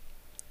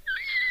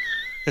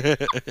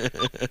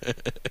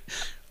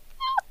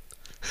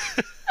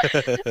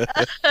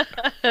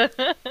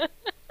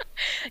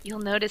 You'll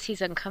notice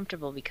he's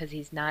uncomfortable because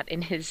he's not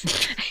in his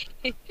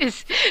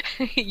his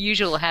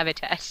usual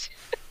habitat.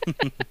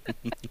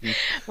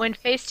 When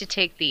faced to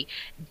take the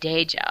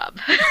day job.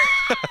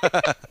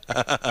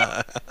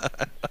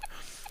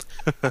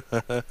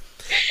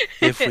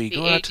 If we The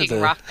go out to aging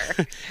the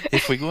rocker.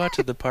 if we go out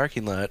to the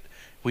parking lot,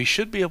 we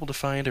should be able to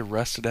find a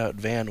rusted out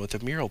van with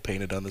a mural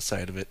painted on the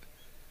side of it.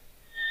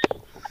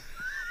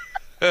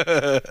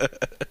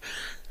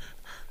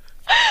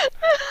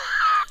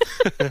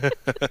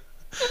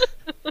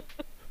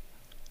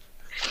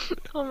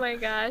 Oh my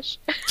gosh.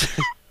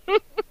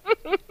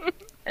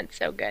 That's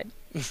so good.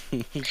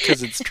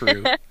 Because it's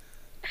true.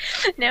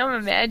 Now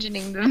I'm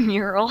imagining the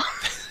mural.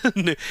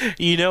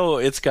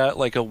 It's got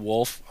like a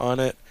wolf on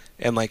it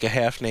and like a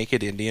half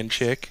naked Indian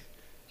chick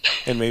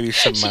and maybe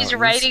some She's mountains.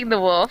 riding the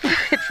wolf.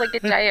 It's like a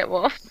giant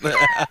wolf.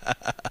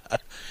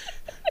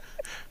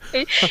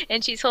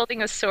 And she's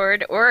holding a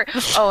sword or,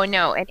 oh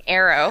no, an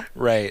arrow.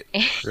 Right,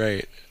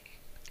 right.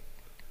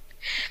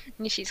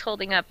 And she's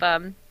holding up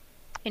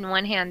in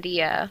one hand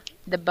the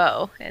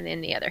bow and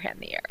in the other hand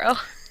the arrow.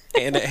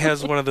 And it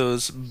has one of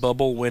those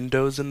bubble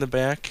windows in the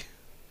back.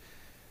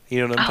 You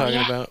know what I'm Oh talking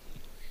yeah. about?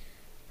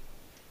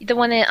 The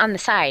one on the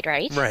side,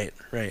 right? Right,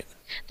 right.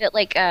 That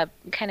like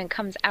kind of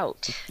comes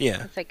out.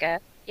 Yeah, It's like a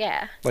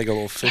yeah. like a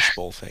little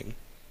fishbowl thing.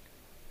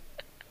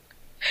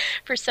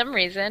 For some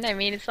reason. I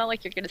mean, it's not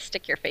like you're going to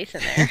stick your face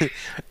in there.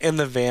 And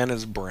the van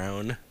is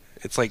brown.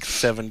 It's like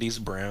 70s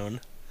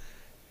brown.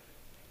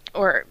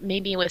 Or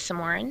maybe with some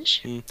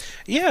orange. Mm.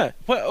 Yeah.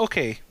 Well,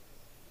 okay.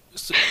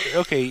 So,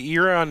 okay,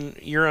 you're on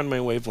my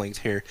wavelength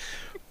here.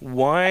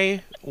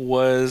 Why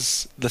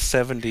was the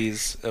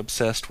 70s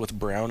obsessed with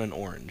brown and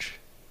orange?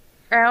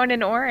 Brown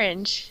and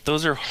orange.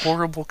 Those are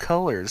horrible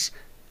colors.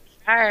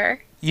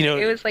 Are. You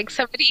It know, was like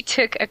somebody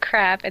took a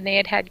crap and they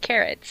had had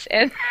carrots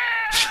and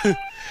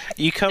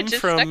you it come just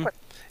stuck from with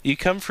you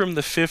come from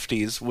the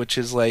 50s, which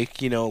is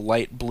like,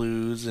 light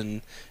blues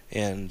and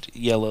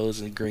yellows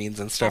and greens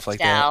and stuff like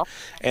that. pastel.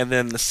 And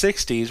then the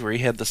 60s where you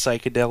had the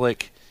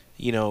psychedelic,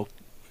 you know,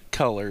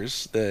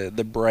 colors,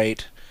 the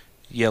bright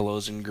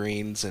yellows and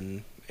greens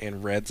and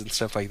reds and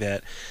stuff like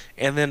that.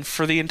 And then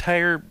for the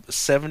entire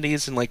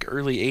 70s and like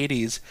early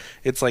 80s,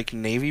 it's like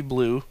navy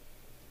blue,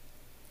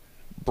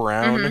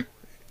 brown, Mhm.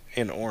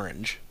 and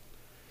orange.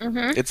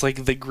 Mhm. It's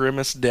like the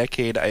grimmest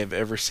decade I have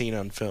ever seen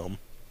on film.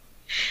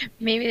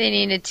 Maybe they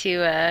needed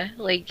to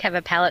like have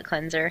a palate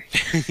cleanser.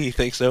 You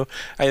think so?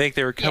 I think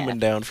they were Yeah. coming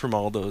down from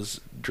all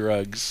those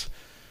drugs,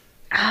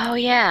 Oh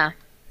yeah.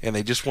 and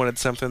they just wanted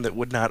something that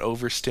would not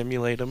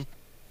overstimulate them.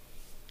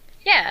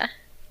 Yeah.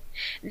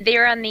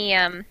 They're on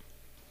the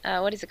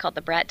what is it called?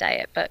 The brat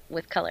diet, but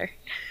with color.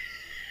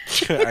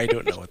 I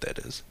don't know what that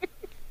is.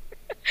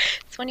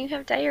 It's when you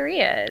have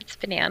diarrhea. It's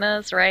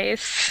bananas,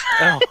 rice.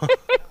 Oh,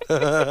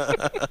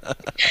 What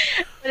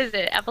is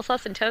it?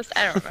 Applesauce and toast?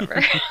 I don't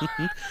remember.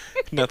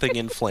 nothing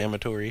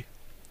inflammatory.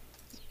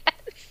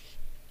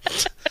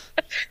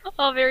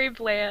 All very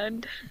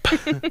bland.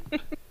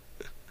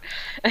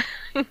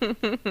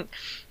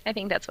 I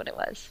think that's what it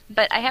was.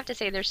 But I have to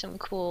say, there's some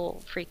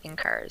cool freaking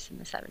cars in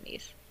the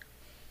 70s.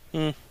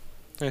 Hmm,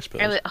 I I,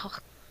 suppose wa- oh,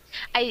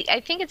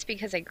 I think it's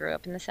because I grew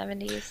up in the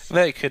 70s.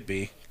 that could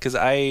be because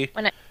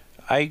When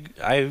I,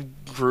 I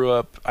grew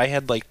up. I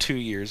had like 2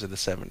 years of the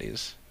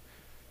 70s,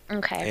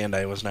 okay, and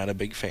I was not a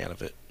big fan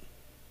of it.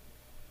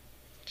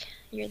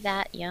 you're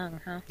that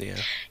young, huh? Yeah.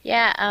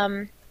 Yeah,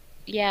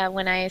 yeah,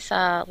 when I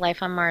saw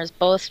Life on Mars,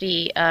 both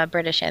the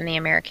British and the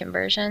American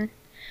version,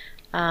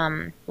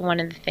 one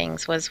of the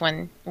things was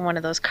when one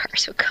of those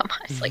cars would come on,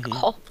 it's like,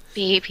 oh,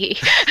 baby.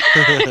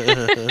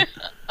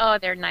 Oh,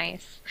 they're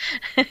nice.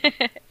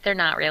 They're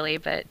not really,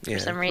 but for Yeah.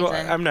 some Well,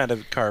 reason, I'm not a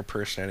car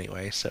person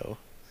anyway, so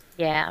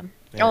yeah.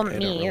 I, Oh, I don't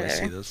me really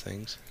see either. those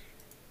things.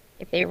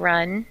 If they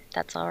run,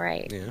 that's all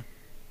right. Yeah.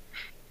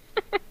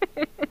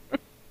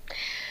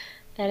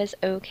 That is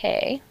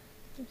okay.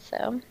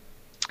 So,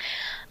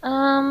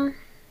 um,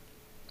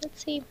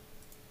 let's see.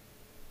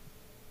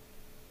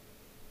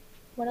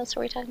 What else are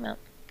we talking about?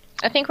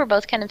 I think we're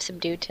both kind of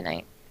subdued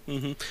tonight.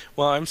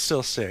 Well, I'm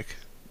still sick.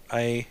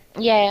 I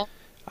Yeah.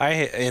 I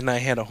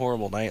had a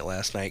horrible night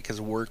last night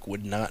because work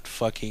would not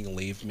fucking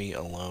leave me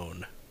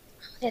alone.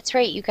 That's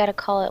right. You got a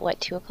call at what,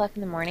 2 o'clock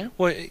in the morning?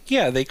 Well,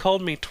 yeah, they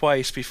called me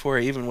twice before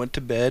I even went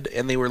to bed,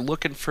 and they were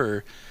looking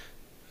for.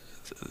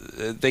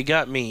 They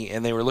got me,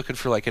 and they were looking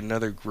for like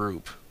another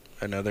group,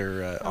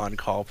 another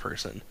on-call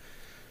person.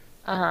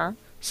 Uh-huh.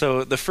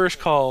 So the first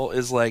call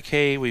is like,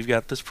 "Hey, we've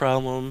got this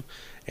problem,"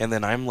 and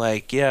then I'm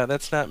like, "Yeah,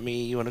 that's not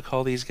me. You want to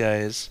call these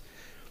guys?"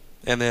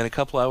 And then a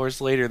couple hours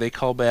later, they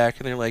call back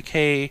and they're like,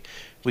 "Hey,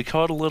 we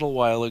called a little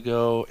while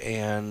ago,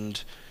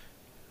 and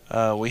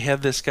we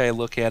had this guy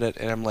look at it."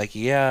 And I'm like,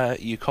 "Yeah,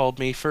 you called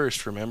me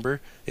first. Remember?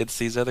 It's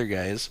these other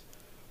guys."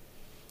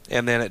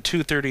 And then at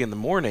 2:30 in the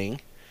morning,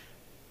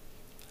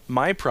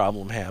 my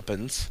problem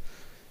happens.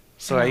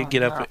 So I Oh,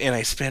 get up no. and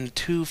I spend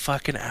 2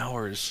 fucking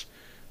hours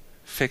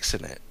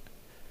fixing it.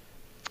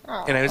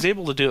 And I Oh. was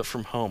able to do it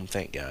from home,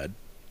 thank God.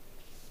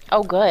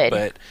 Oh, good.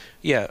 But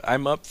yeah,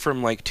 I'm up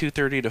from like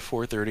 2:30 to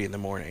 4:30 in the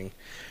morning,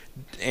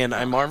 and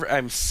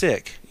I'm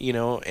sick,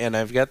 and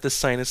I've got this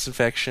sinus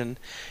infection,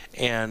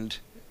 and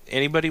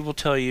anybody will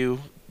tell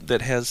you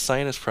that has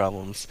sinus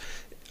problems,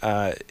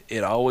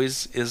 it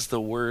always is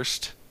the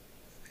worst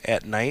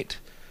at night,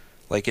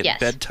 like at Yes.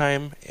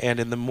 bedtime and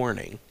in the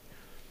morning.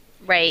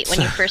 Right. When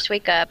you first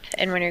wake up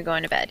and when you're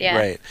going to bed. Yeah.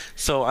 Right.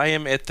 So I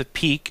am at the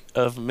peak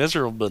of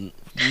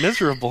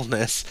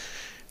miserableness.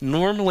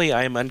 Normally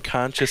I'm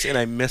unconscious and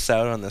I miss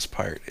out on this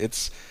part.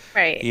 It's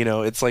Right.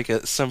 it's like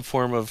some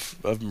form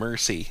of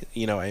mercy.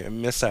 I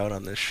miss out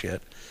on this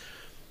shit.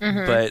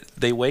 Mm-hmm. But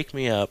they wake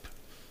me up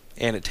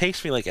and it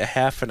takes me like a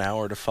half an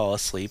hour to fall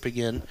asleep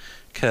again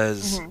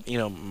because,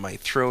 Mm-hmm. my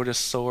throat is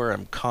sore,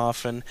 I'm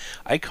coughing.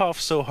 I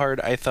cough so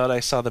hard I thought I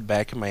saw the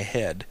back of my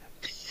head.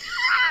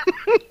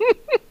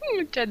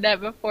 You've done that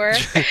before.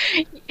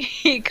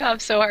 You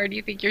cough so hard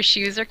you think your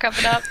shoes are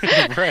coming up.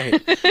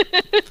 Right.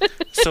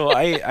 So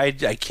I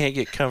can't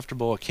get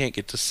comfortable. I can't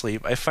get to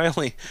sleep. I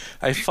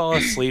fall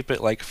asleep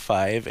at like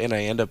 5 and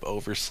I end up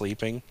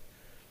oversleeping.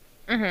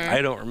 Mm-hmm.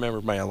 I don't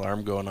remember my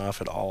alarm going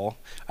off at all.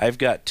 I've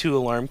got 2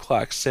 alarm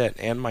clocks set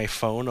and my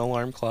phone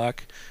alarm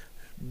clock.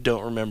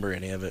 Don't remember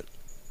any of it.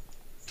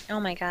 Oh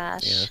my Yeah.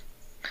 gosh.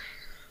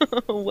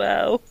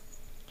 Wow.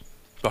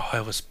 Oh,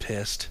 I was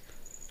pissed.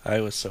 I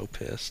was so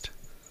pissed.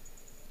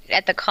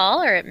 At the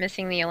call or at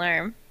missing the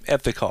alarm?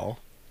 At the call.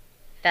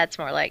 That's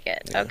more like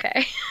it. Yeah.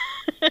 Okay.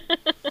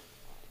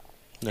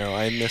 No,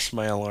 I miss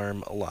my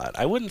alarm a lot.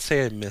 I wouldn't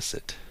say I miss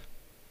it.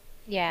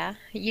 Yeah,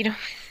 you don't.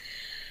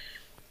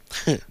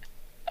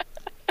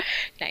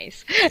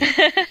 Nice.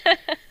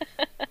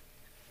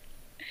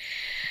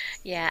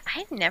 Yeah,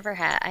 I never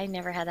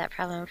had that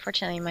problem.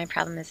 Unfortunately, my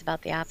problem is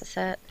about the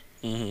opposite,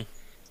 Hmm.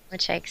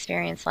 which I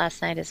experienced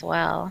last night as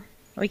well.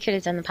 We could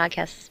have done the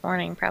podcast this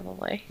morning,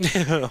 probably.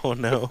 Oh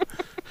no.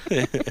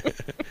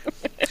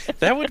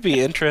 That would be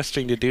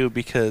interesting to do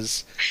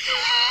because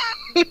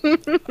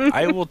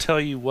I will tell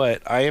you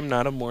what, I am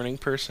not a morning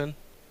person,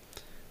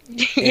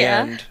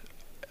 Yeah. and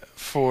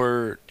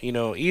for,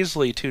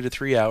 easily 2 to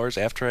 3 hours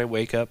after I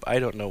wake up, I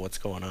don't know what's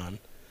going on.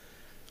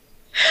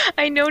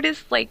 I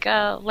noticed like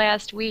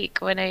last week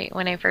when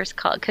I first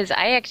called because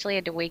I actually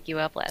had to wake you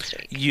up last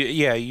week.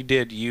 Yeah, you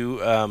did.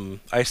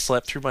 I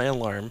slept through my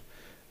alarm,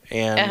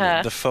 and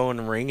Uh-huh. the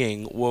phone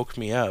ringing woke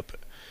me up,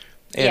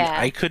 and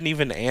I Yeah. couldn't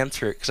even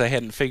answer it because I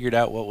hadn't figured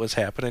out what was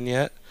happening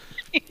yet.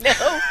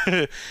 No.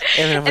 And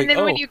then I'm And like,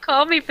 then when oh, you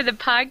called me for the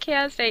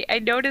podcast, I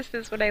noticed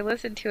this when I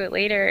listened to it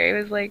later. It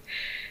was like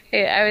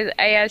I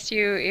asked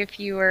you if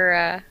you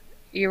were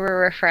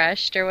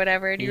refreshed or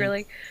whatever, and you were mm.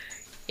 like,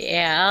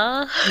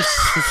 yeah.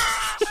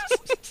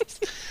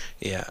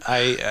 Yeah,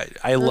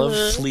 I love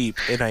Uh, sleep,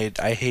 and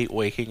I hate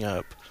waking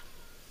up.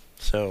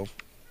 So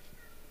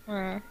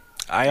hmm.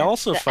 I That's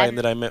also the find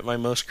that I'm at my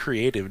most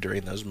creative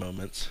during those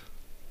moments.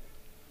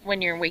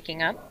 when you're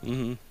waking up.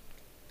 Hmm.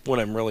 When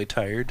I'm really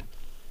tired,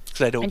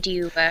 because And do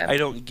you I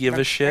don't give a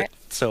remember shit,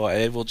 it? so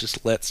I will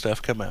just let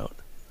stuff come out.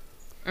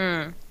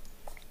 Mm.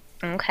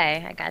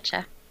 Okay, I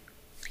gotcha.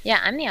 Yeah,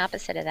 I'm the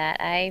opposite of that.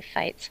 I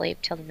fight sleep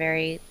till the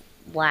very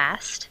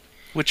last,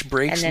 Which and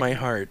breaks then my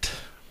heart.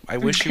 I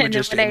wish you would and then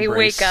just when I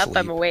embrace wake up,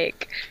 I'm sleep.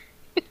 awake.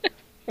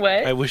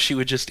 What? I wish you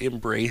would just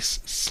embrace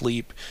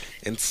sleep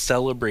and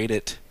celebrate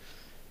it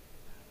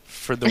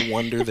for the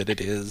wonder that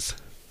it is.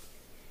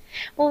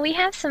 Well, we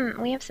have some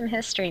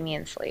history, me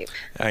and sleep.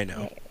 I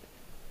know.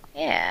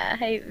 Yeah,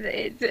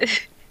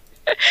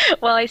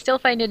 well, I still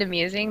find it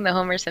amusing the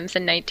Homer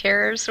Simpson night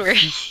terrors where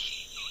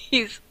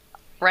he's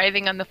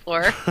writhing on the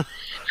floor,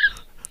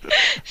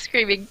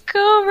 screaming,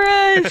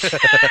 "Cobras!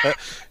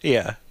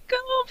 Yeah.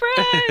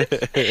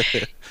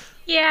 Cobras!"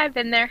 Yeah, I've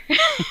been there.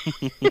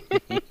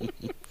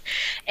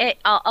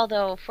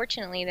 Although,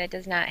 fortunately, that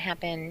does not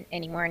happen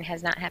anymore and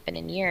has not happened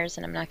in years,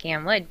 and I'm knocking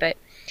on wood, but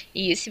it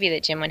used to be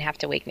that Jim would have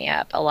to wake me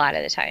up a lot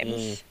of the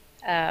Mm, times.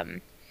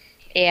 Um,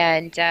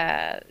 and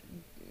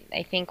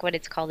I think what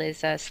it's called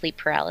is sleep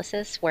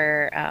paralysis,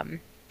 where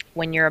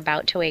when you're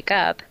about to wake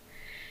up,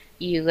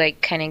 you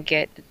like kind of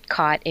get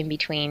caught in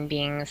between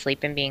being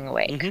asleep and being hmm.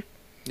 awake,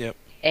 Yep.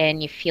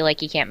 and you feel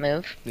like you can't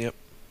move. Yep.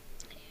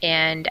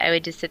 And I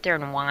would just sit there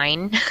and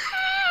whine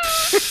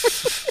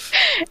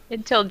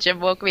until Jim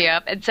woke me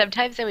up. And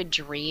sometimes I would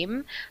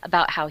dream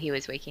about how he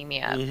was waking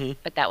me up, Hmm.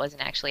 but that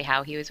wasn't actually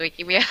how he was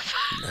waking me up.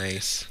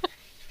 Nice.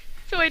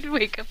 So I'd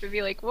wake up and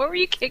be like, "What were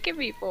you kicking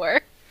me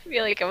for?" I'd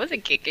be like, "I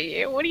wasn't kicking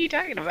you. What are you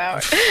talking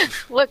about?"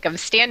 "Look, I'm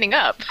standing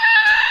up."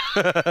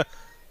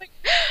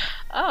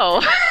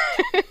 Oh.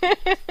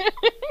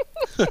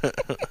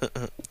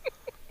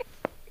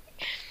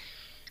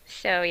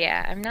 So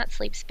yeah, I'm not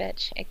sleep's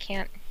bitch. I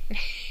can't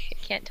it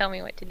can't tell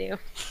me what to do.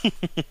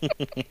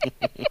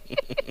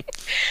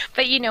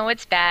 But you know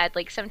what's bad?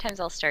 Like sometimes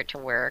I'll start to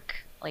work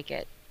like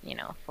at,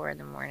 4 in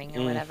the morning or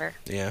Mm, whatever.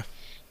 yeah.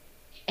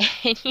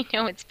 And you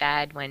know it's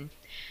bad when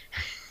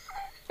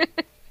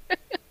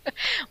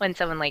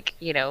someone like,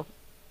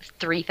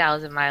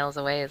 3,000 miles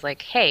away is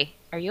like, "Hey,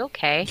 are you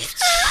okay?"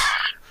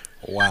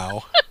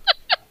 Wow.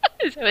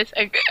 I was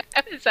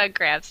on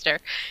Crapster.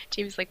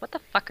 James was like, "What the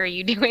fuck are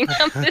you doing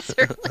on this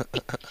early?"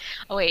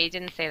 Oh wait, he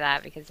didn't say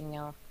that because he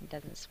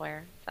doesn't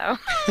swear. So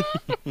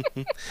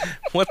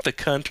What the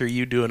cunt are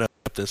you doing up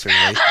this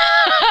early?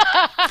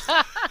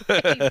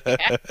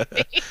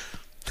 exactly.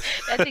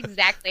 That's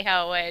exactly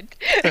how it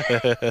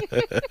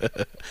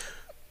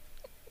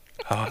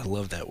Oh, I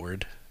love that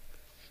word.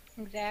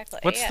 went. Exactly.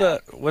 What's Yeah.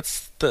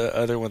 the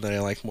other one that I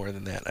like more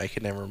than that? I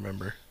can never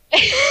remember.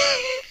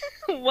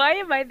 Why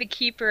am I the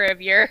keeper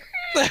of your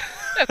I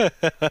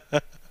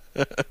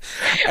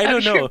of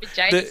don't your know.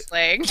 vagina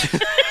slang?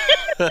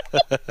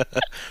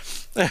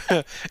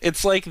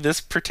 It's like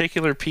this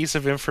particular piece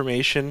of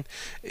information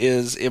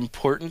is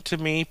important to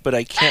me, but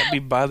I can't be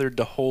bothered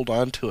to hold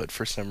on to it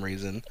for some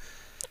reason.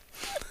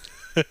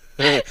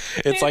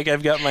 It's like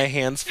I've got my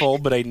hands full,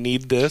 but I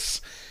need this,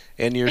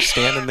 and you're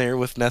standing there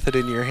with nothing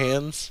in your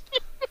hands.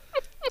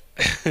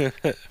 I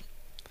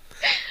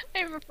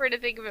prefer to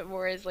think of it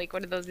more as like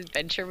one of those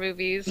adventure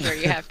movies where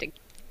you have to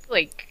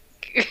like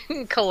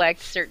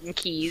collect certain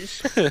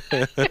keys,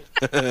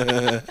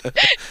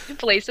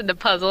 place in the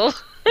puzzle.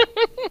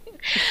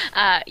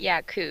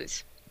 Yeah,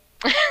 coos.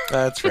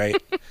 That's right.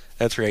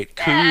 That's right.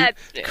 That's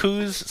it.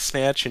 Coos,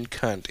 snatch, and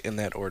cunt in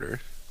that order.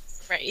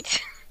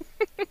 Right.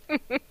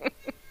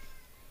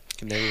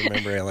 Can never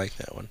remember I like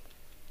that one.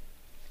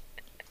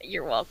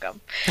 You're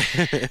welcome.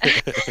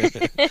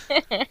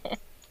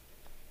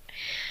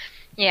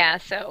 Yeah,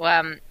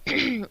 so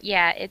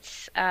yeah,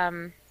 it's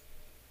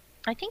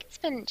I think it's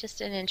been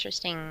just an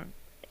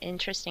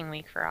interesting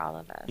week for all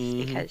of us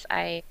Hmm. because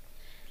I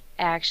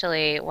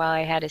actually, while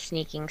I had a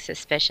sneaking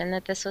suspicion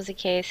that this was the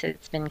case,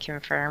 it's been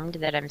confirmed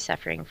that I'm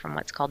suffering from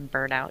what's called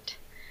burnout.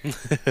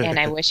 And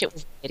I wish it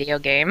was a video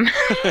game.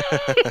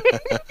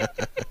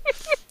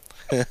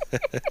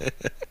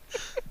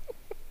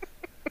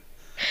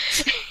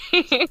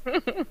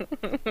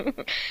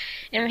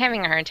 And I'm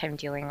having a hard time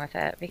dealing with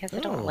it because I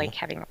don't Oh, like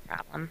having a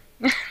problem.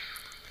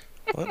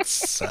 well, that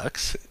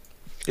sucks.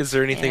 Is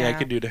there anything I Yeah.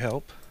 could do to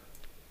help?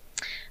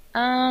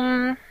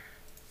 Um,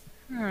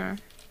 hmm.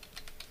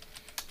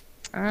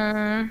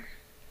 I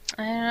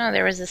don't know.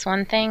 There was this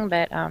one thing,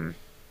 but one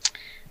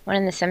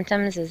of the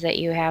symptoms is that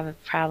you have a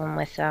problem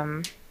with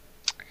what's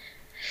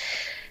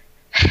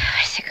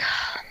it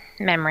called?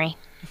 Memory.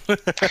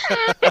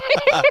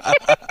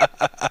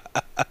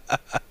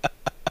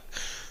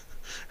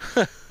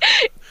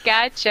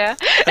 Gotcha.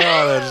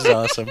 Oh, that is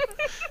awesome.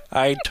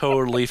 I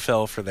totally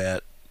fell for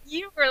that.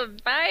 You were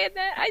buying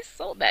that? I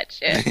sold that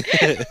shit.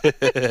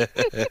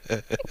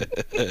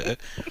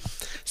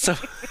 So,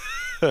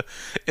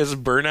 is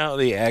burnout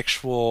the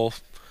actual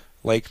It's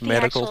like the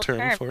medical actual term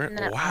term. for it? Isn't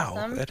that Wow,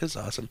 awesome? that is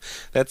awesome.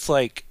 That's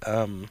like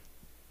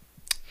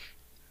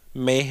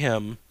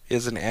mayhem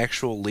is an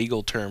actual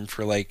legal term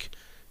for like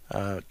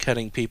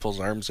cutting people's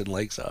arms and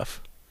legs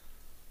off.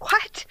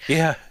 What?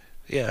 Yeah,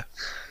 yeah.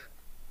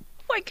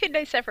 Why couldn't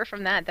I suffer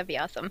from that? That'd be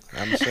awesome.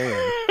 I'm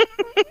saying.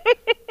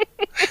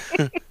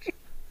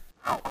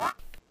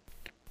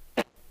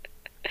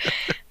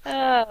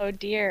 Oh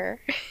dear.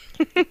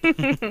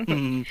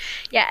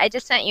 Yeah, I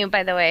just sent you,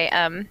 by the way,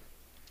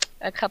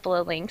 a couple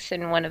of links,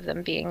 and one of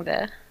them being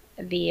the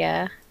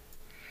uh,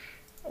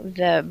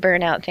 the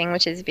burnout thing,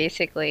 which is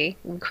basically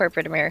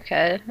corporate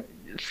America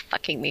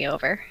fucking me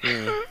over.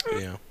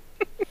 Yeah.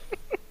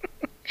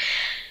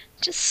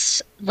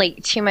 Just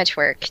like too much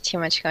work, too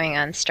much going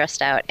on,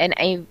 stressed out. And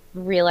I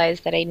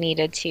realized that I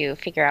needed to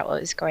figure out what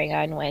was going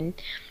on when,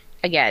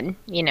 again,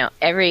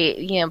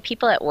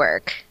 people at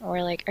work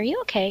were like, "Are you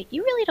okay?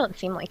 You really don't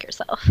seem like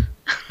yourself.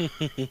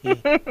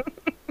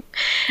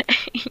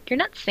 You're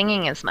not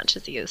singing as much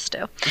as you used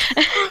to."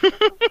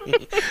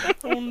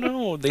 Oh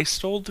no, they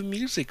stole the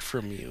music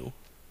from you.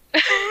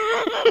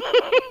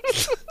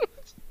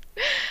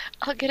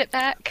 I'll get it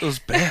back. Those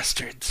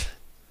bastards.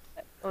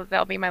 Well,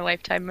 that'll be my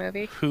lifetime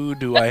movie. Who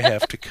do I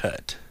have to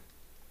cut?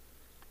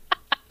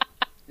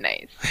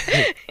 Nice.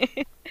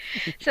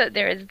 So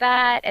there was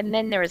that, and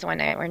then there was one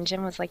night when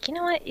Jim was like, "You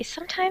know what?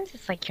 Sometimes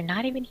it's like you're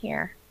not even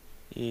here."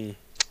 Mm.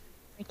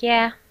 Like,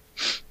 yeah,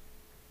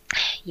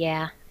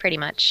 yeah, pretty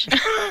much.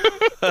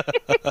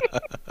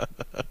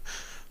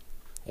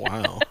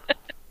 Wow.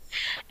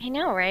 I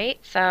know, right?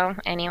 So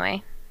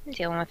anyway, I'm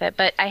dealing with it.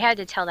 But I had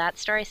to tell that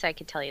story so I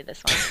could tell you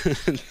this one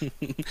second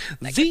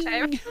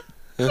time. Zing.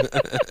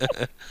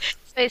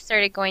 So I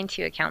started going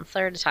to a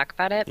counselor to talk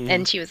about it, Mhm.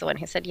 and she was the one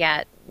who said,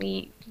 "Yeah,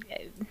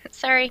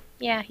 sorry,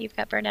 yeah, you've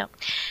got burnout."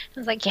 I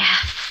was like, "Yeah,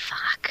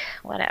 fuck,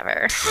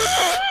 whatever."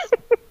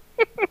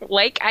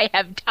 Like I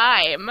have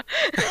time.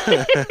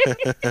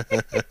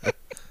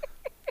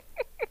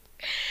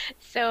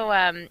 So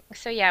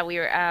yeah,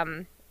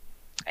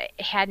 I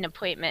had an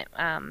appointment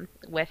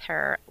with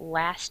her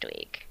last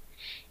week,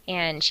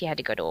 and she had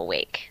to go to a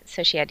wake,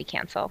 so she had to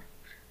cancel.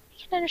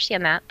 I can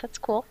understand that. That's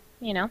cool.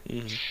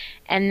 Mhm.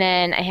 And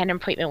then I had an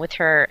appointment with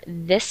her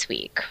this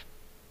week,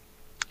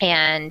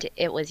 and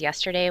it was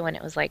yesterday when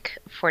it was like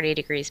 40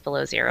 degrees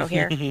below zero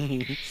here.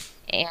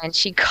 And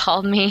she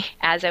called me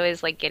as I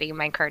was like getting in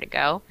my car to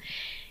go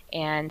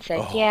and said,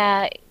 Oh.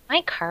 "Yeah,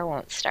 my car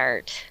won't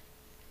start."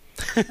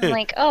 I'm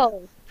like,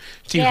 "Oh,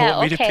 Do you want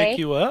yeah, me to pick okay."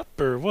 you up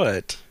or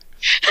what?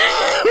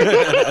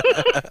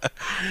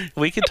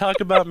 We could talk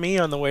about me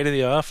on the way to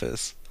the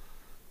office.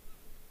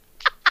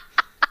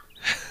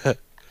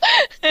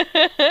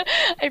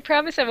 I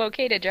promise I'm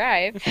okay to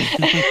drive.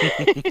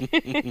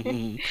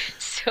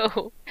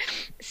 So,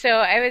 so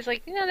I was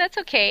like, "No, that's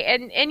okay."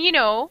 And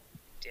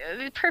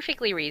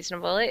perfectly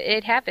reasonable.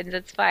 It happens.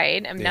 It's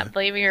fine. I'm Yeah. not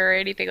blaming her or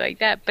anything like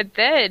that. But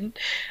then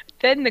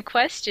the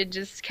question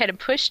just kind of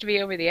pushed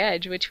me over the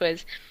edge, which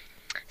was,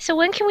 "So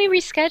when can we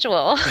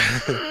reschedule?"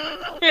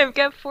 I've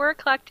got 4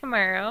 o'clock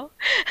tomorrow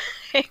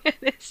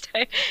this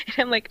time, and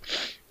I'm like,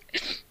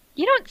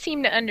 "You don't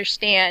seem to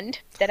understand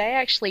that I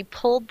actually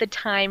pulled the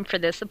time for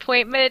this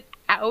appointment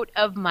out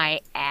of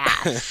my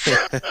ass."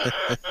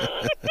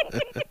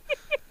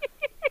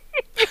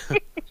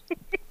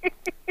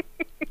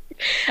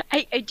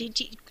 I did.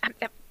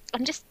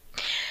 I'm just.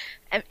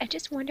 I'm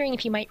just wondering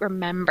if you might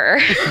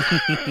remember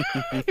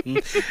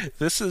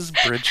This is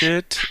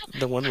Bridget,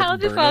 the one with how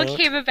this all burnout.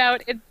 came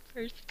about in the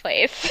first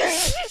place.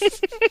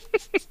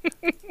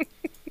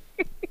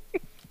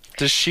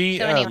 So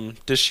anyway,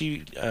 Does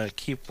she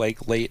keep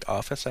like late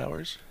office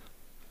hours?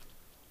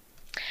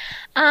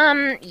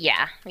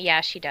 yeah,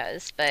 she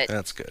does, but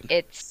That's good.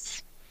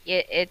 it's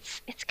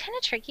kind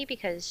of tricky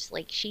because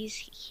like she's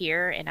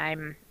here and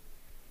I'm,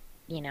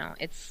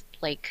 it's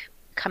like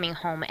coming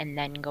home and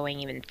then going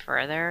even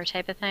further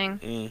type of thing.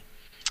 Mm.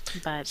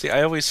 But See,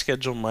 I always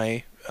schedule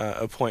my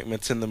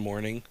appointments in the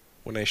morning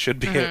when I should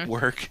be at mhm.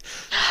 work.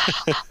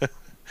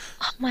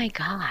 Oh my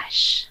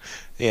gosh.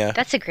 Yeah,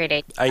 That's a great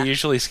I idea.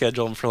 usually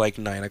schedule them for like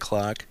 9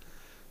 o'clock.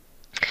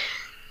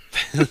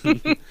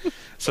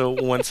 So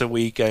once a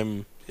week,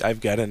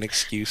 I've got an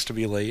excuse to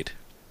be late.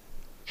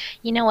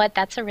 You know what?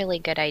 That's a really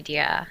good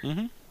idea.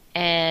 Hmm.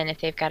 And if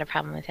they've got a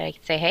problem with it, I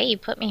can say, "Hey, you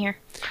put me here."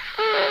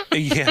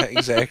 Yeah,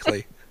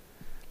 exactly.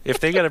 If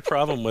they got a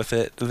problem with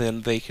it,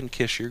 then they can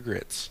kiss your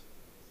grits.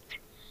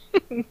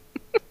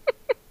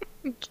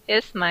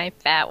 Kiss my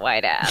fat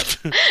white ass.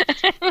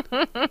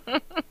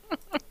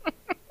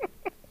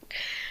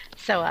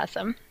 So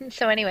awesome.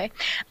 So anyway,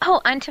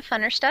 oh, on to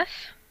funner stuff.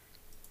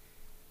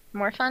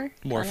 More fun,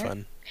 More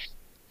funner.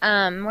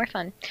 fun. More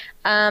fun.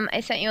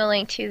 I sent you a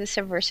link to the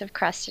Subversive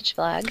Cross Stitch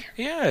blog,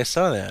 Yeah, I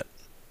saw that.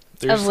 of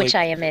There's which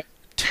like I am it.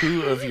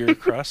 two of your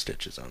cross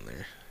stitches on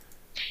there.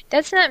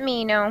 That's not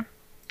me, no,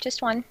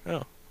 just one.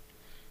 Oh,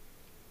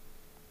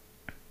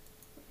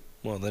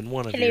 well then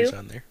one of yours Hello.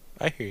 on there.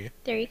 I hear you.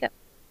 There you go.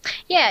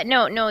 Yeah,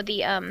 no, no,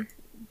 the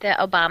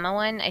Obama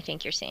one. I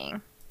think you're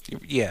seeing.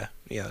 Yeah,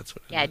 yeah, that's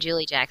what I Yeah, meant.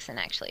 Julie Jackson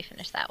actually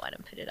finished that one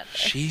and put it up there.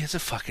 She is a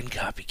fucking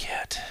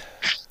copycat.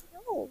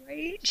 Oh,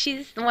 right.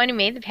 She's the one who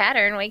made the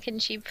pattern. Why couldn't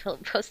she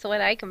post the one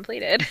I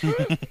completed?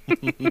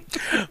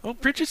 Oh,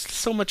 Bridget's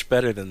so much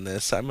better than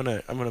this. I'm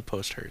gonna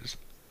post hers.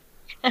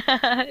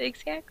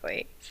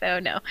 Exactly. So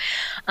no,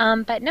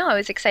 but no, I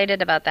was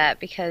excited about that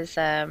because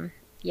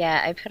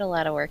yeah, I put a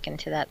lot of work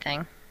into that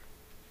thing.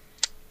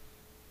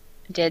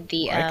 Did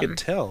the Well, I could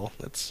tell.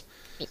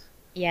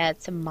 yeah,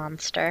 it's a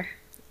monster.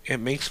 It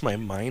makes my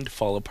mind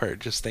fall apart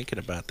just thinking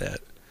about that.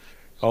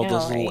 I All know,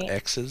 those little right?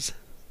 X's.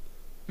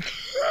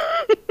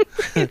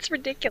 It's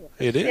ridiculous.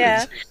 It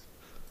Yeah. is.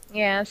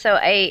 Yeah, so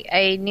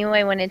I knew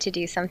I wanted to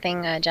do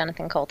something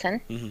Jonathan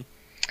Colton, Mhm.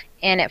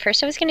 and at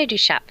first I was going to do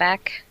Shop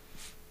Vac,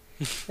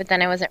 but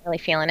then I wasn't really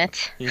feeling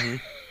it,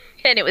 Mhm.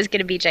 and it was going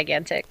to be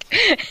gigantic.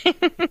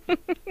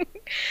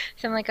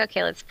 So I'm like,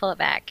 okay, let's pull it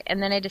back.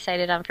 And then I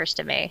decided on 1st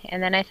of May,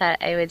 and then I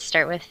thought I would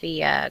start with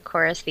the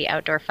chorus, the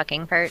outdoor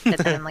fucking part, but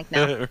then I'm like,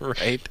 no,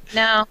 Right.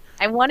 no.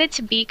 I want it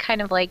to be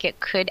kind of like it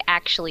could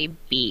actually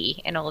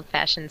be an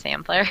old-fashioned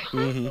sampler.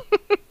 Mhm.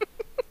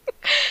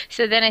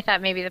 So then I thought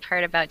maybe the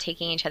part about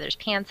taking each other's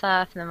pants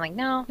off, and I'm like,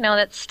 no, no,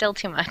 that's still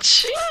too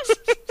much.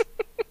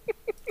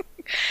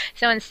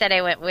 So instead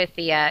I went with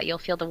the "You'll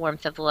feel the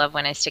warmth of love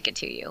when I stick it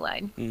to you"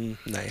 line,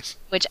 Nice.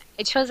 which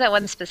I chose that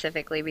one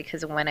specifically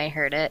because when I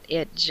heard it,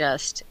 it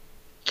just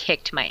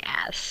kicked my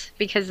ass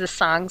because the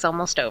song's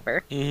almost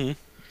over, Mhm.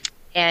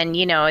 and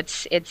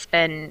it's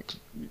been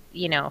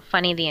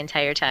funny the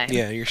entire time.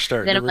 Yeah, you're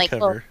starting Then to I'm like,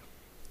 well, recover.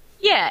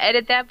 yeah, and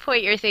at that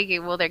point you're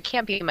thinking, well, there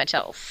can't be much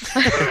else.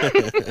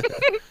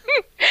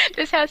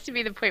 This has to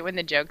be the point when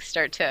the jokes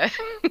start to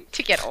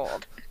to get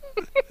old.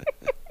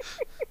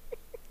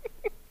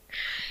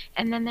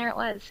 And then there it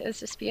was. It was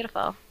just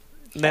beautiful.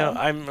 Now, So,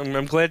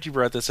 I'm glad you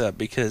brought this up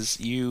because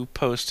you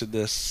posted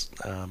this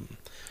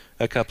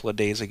a couple of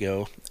days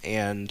ago,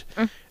 and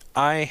mm.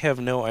 I have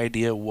no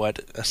idea what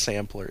a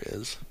sampler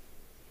is.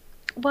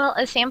 Well,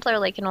 a sampler,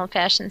 like an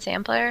old-fashioned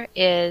sampler,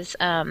 is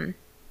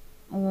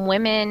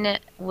women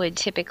would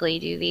typically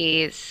do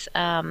these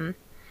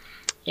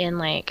in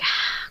like,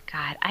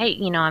 God,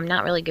 I'm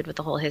not really good with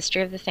the whole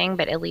history of the thing,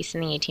 but at least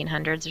in the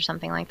 1800s or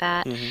something like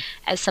that, Hmm.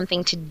 as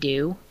something to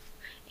do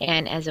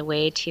and as a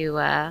way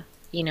to,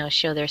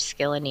 show their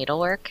skill in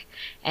needlework.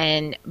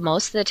 And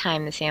most of the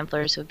time, the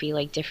samplers would be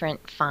like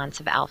different fonts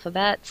of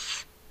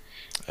alphabets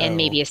and Oh.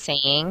 maybe a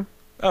saying.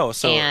 Oh,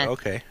 so And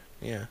okay.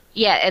 Yeah.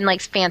 yeah, and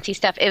like fancy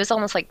stuff. It was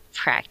almost like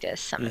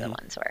practice. Some of the Hmm.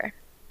 ones were.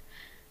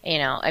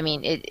 I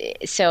mean,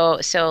 so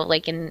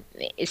like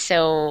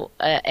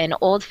an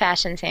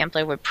old-fashioned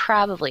sampler would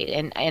probably,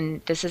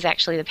 and this is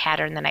actually the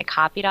pattern that I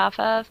copied off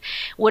of,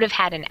 would have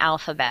had an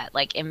alphabet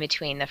like in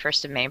between the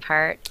 1st of May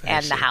part I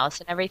and the see. house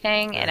and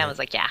everything, and I Right. was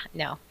like, yeah,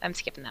 no, I'm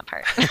skipping that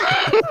part.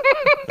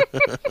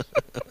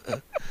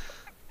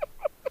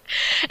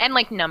 And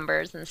like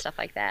numbers and stuff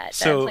like that. I was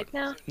So like,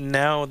 no.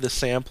 now the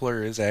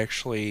sampler is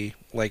actually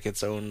like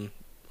its own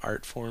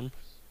art form.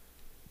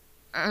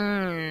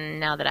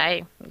 Now that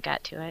I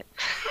got to it.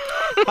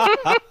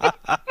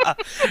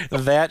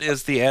 That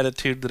is the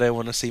attitude that I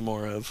want to see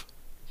more of.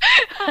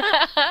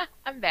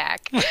 I'm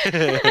back.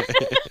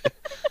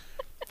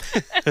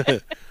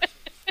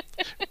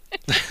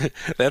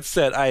 That's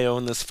that I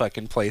own this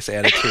fucking place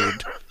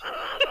attitude.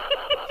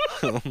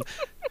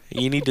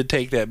 You need to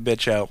take that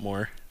bitch out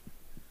more.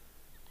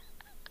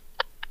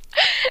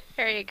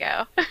 There you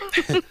go.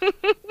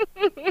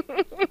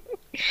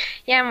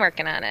 Yeah, I'm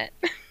working on it.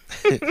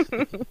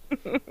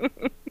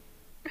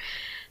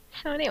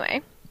 So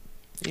anyway,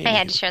 I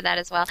had to share that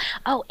as well.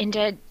 Oh, and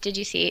did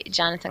you see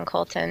Jonathan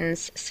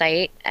Colton's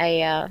site?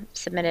 I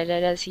submitted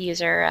it as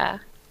user.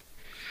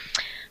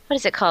 What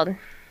is it called?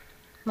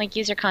 Like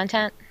user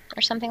content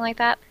or something like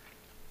that?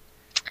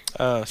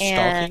 And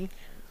Stalking?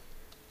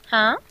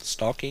 huh?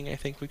 Stalking, I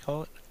think we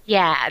call it.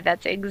 Yeah,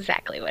 that's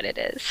exactly what it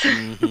is.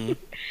 Hmm.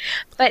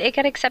 But it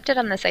got accepted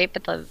on the site,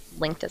 but the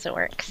link doesn't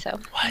work, so I'm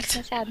kind What?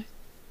 of sad.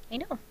 I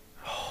know.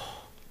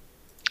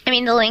 I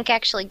mean, the link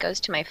actually goes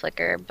to my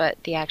Flickr, but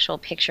the actual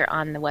picture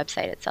on the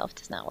website itself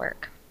does not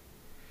work.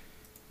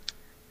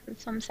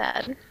 So I'm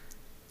sad.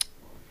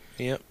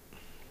 Yep.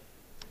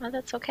 Well,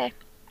 that's okay.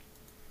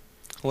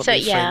 Let So me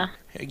find. yeah,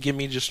 Give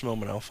me just a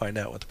moment. I'll find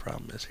out what the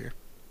problem is here.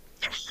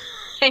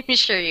 I'm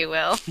sure you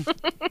will.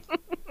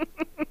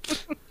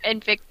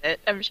 And fix it,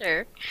 I'm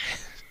sure.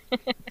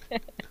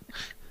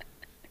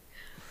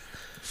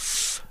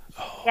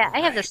 Yeah, I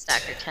have the Right.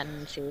 stalker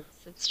tendencies.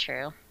 It's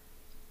true.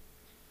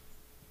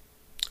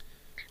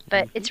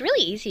 But it's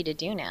really easy to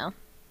do now.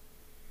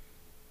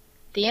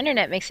 The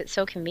internet makes it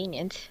so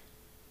convenient.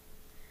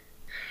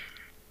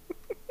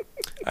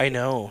 I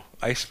know.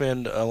 I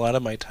spend a lot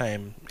of my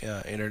time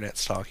internet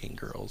stalking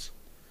girls.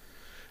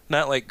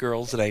 Not like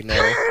girls that I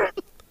know,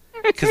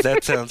 because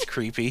that sounds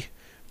creepy,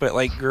 but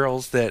like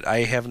girls that I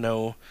have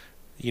no,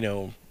 you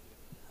know,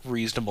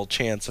 reasonable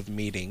chance of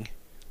meeting,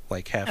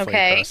 like halfway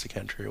Okay. across the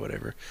country or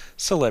whatever.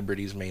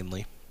 Celebrities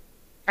mainly.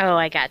 Oh,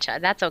 I gotcha.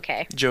 That's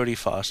okay. Jodie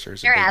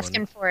Foster's a You're big one.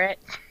 asking for it.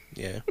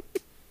 Yeah.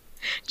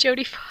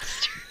 Jodie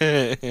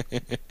Foster.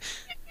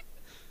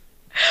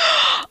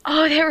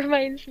 Oh, that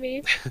reminds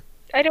me.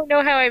 I don't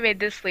know how I made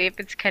this leap.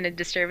 It's kind of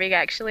disturbing,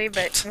 actually.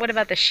 But what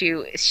about the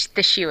shoe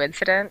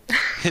incident?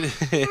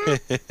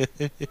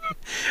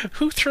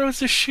 Who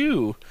throws a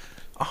shoe?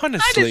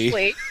 Honestly,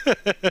 Honestly,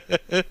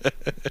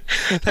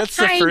 that's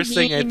the I first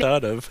thing I mean,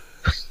 thought of.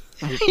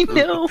 I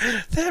know.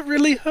 That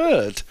really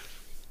hurt.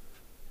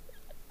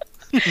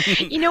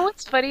 You know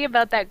what's funny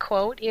about that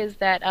quote is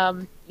that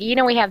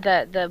we have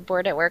the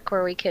board at work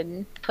where we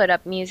can put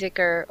up music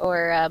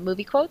or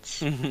movie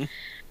quotes. Mhm.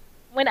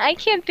 When I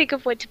can't think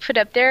of what to put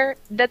up there,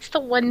 that's the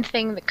one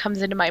thing that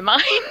comes into my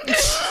mind.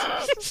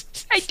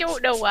 I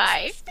don't know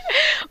why.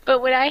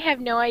 But when I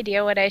have no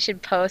idea what I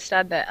should post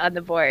on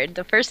the board,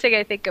 the first thing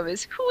I think of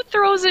is who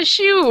throws a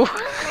shoe?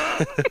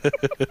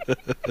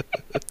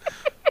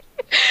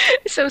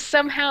 So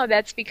somehow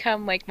that's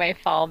become like my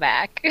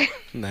fallback.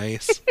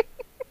 Nice.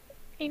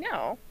 I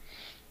know.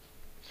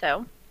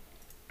 So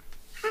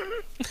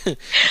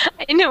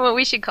I know what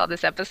we should call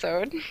this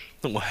episode.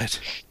 What?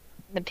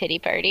 The pity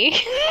party.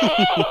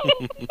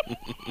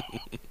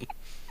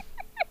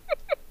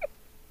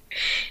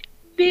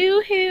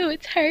 Boo hoo,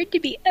 it's hard to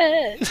be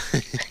us.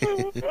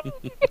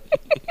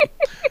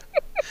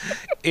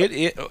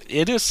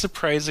 It is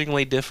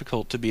surprisingly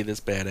difficult to be this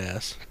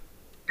badass.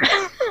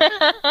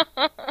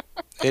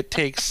 It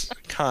takes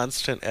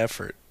constant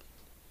effort.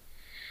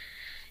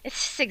 It's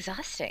just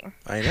exhausting.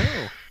 I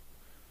know.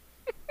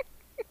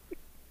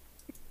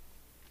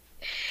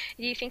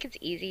 Do you think it's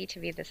easy to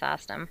be this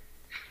awesome?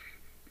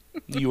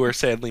 You are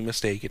sadly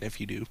mistaken if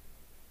you do.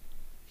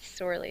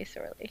 Sorely,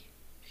 sorely,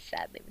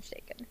 sadly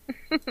mistaken.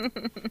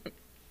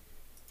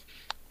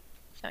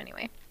 So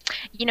anyway,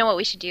 you know what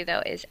we should do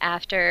though is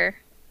after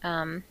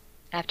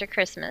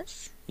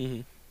Christmas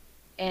Hmm.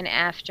 and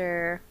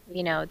after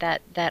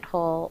that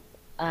whole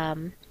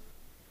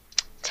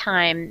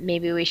time,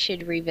 maybe we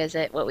should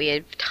revisit what we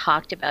had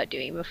talked about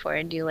doing before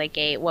and do like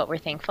a what we're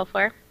thankful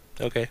for.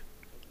 Okay.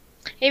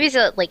 Maybe it's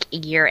a like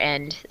year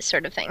end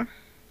sort of thing.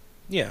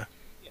 Yeah.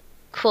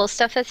 Cool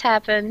stuff that's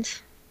happened,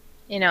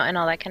 and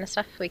all that kind of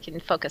stuff. We can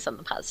focus on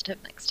the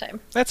positive next time.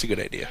 That's a good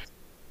idea.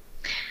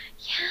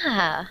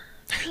 Yeah,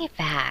 bring it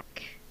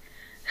back.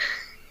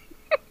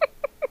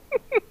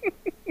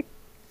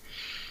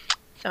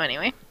 So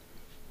anyway,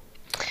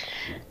 I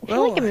feel like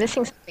Well, I'm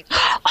missing something.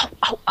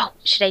 Oh!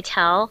 Should I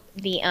tell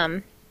the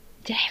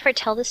Did I ever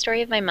tell the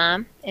story of my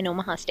mom in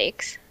Omaha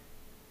Steaks?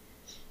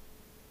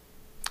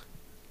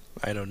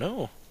 I don't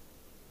know.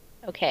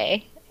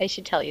 Okay, I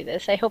should tell you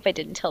this. I hope I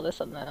didn't tell this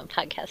on the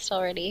podcast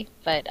already,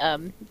 but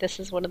this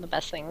is one of the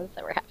best things that's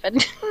ever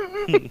happened.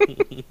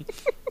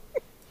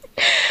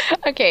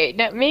 Okay,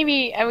 now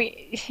maybe I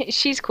mean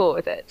she's cool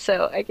with it,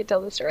 so I could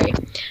tell the story.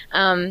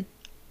 Um,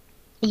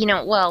 you Is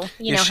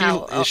know she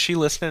how is she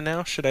listening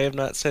now? Should I have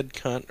not said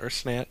cunt or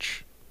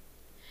snatch?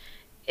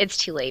 it's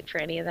too late for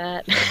any of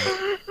that.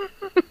 Oh,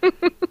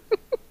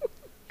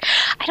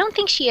 I don't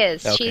think she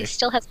is. She okay.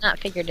 still has not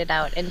figured it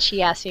out, and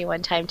she asked me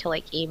one time to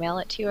like email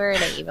it to her,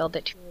 and I emailed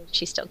it to her, and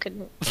she still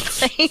couldn't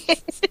say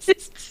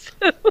it.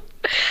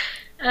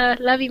 So,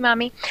 love you,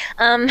 mommy.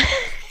 Um,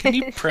 Can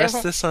you press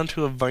so this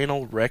onto a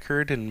vinyl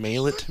record and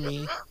mail it to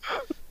me?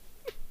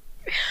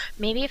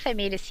 maybe if I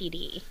made a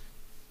CD,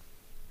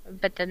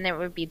 but then there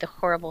would be the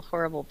horrible,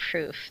 horrible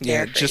proof Yeah,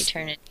 there for just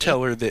eternity.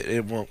 tell her that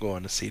it won't go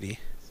on a CD.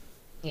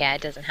 Yeah,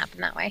 it doesn't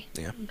happen that way.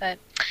 Yeah.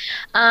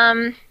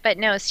 But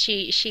no,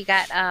 she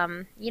got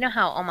you know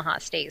how Omaha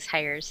Steaks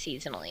hires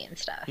seasonally and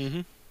stuff.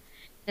 Hmm.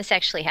 This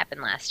actually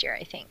happened last year,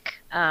 I think.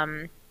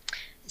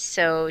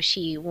 so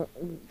she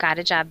got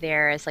a job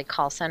there as like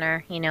call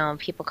center.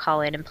 People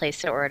call in and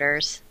place their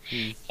orders,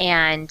 Hmm.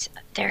 and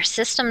their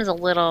system's a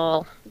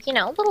little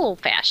old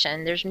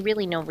fashioned. There's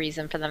really no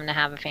reason for them to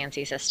have a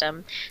fancy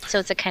system. So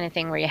it's the kind of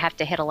thing where you have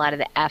to hit a lot of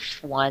the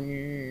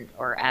F1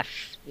 or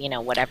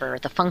whatever,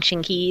 the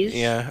function keys.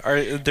 Yeah,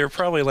 they're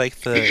probably like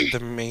the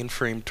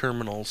mainframe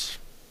terminals.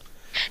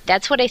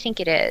 That's what I think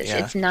it is. Yeah,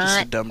 It's just a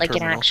not dumb like an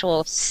terminal.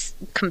 actual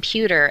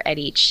computer at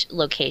each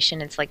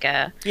location. It's like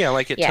Yeah,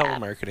 like at yeah,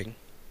 telemarketing.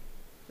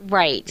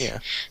 right. Yeah,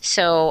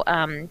 So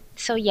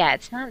yeah,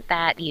 it's not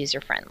that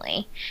user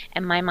friendly.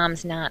 And my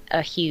mom's not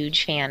a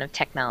huge fan of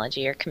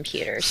technology or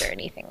computers or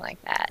anything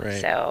like that. right.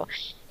 So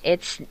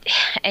it's,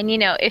 and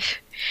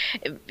if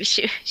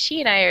she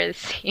and I are the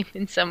same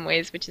in some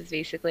ways, which is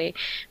basically,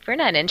 if we're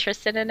not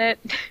interested in it,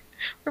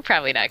 we're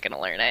probably not going to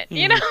learn it, Hmm.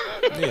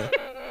 Yeah,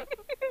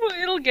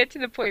 It'll get to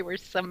the point where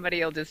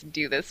somebody will just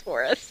do this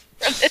for us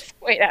from this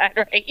point on,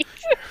 right?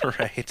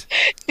 right.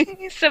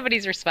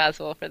 Somebody's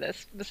responsible for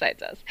this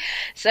besides us.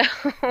 So,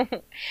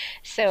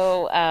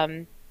 so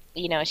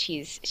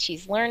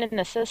she's learning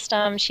the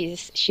system.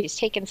 She's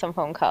taking some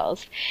phone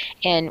calls,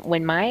 and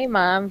when my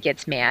mom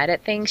gets mad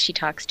at things, she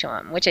talks to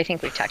him, which I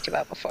think we've talked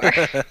about before.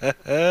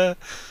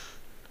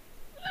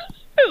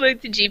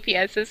 Like the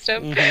GPS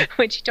system, Hmm.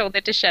 when she told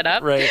it to shut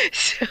up. Right.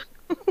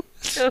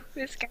 So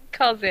this guy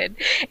calls in,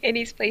 and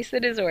he's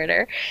placing his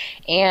order,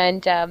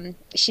 and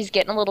she's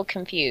getting a little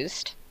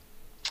confused.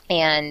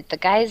 And the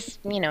guy's,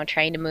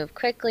 trying to move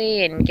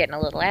quickly and getting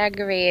a little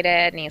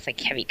aggravated. And he's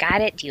like, "Have you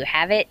got it? Do you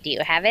have it? Do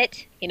you have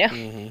it?"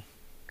 Hmm.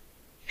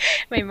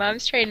 My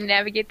mom's trying to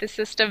navigate the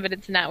system, but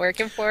it's not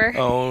working for her.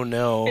 Oh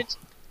no.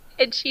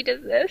 And she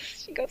does this.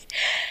 She goes,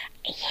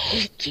 "I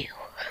hate you."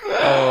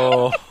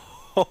 Oh.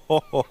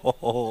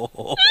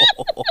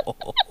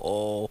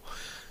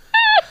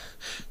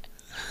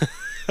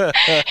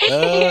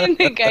 And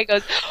the guy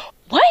goes,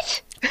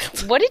 "What?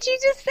 What did you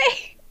just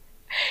say?"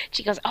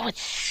 She goes, "Oh,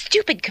 it's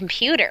stupid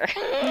computer."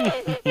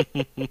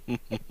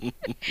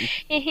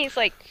 And he's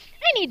like,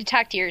 "I need to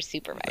talk to your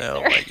supervisor."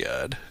 Oh my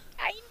god.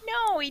 I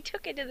know, he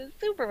took it to the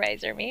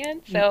supervisor,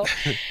 man. So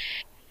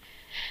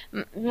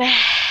m-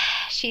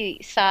 she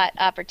sought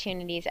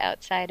opportunities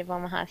outside of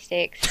Omaha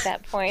Steaks at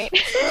that point.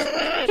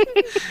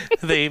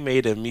 They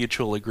made a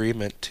mutual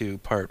agreement to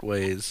part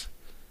ways.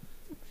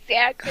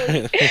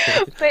 Exactly.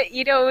 But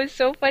it was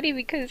so funny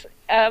because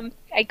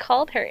I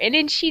called her, and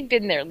then she'd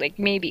been there like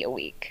maybe a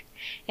week.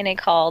 And I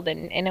called,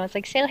 and I was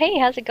like, "So, hey,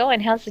 how's it going?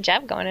 How's the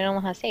job going at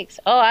Omaha Steaks?"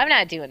 "Oh, I'm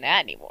not doing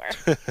that anymore."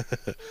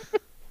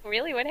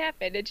 "Really? What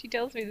happened?" And she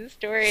tells me the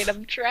story, and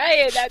I'm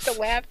trying not to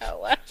laugh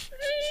out loud.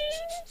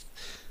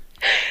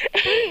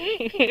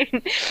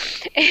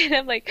 And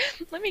I'm like,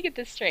 "Let me get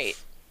this straight.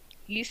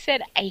 You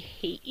said I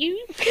hate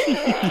you?"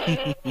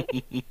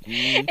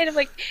 And I'm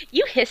like,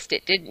 "You hissed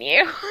it, didn't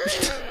you?"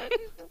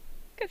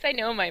 Because I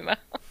know my mom.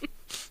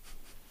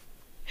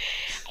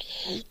 "I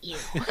hate you."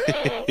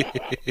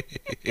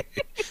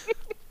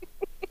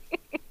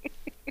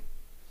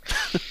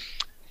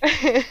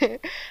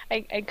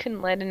 I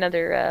couldn't let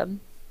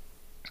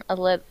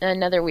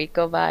another week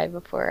go by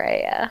before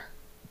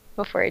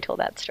I told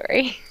that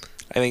story.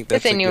 I think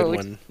Because that's I a knew it good would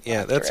one. Yeah,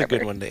 last that's a good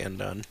forever. one to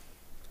end on.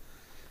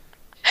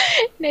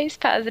 Nice,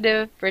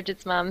 positive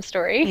Bridget's mom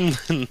story.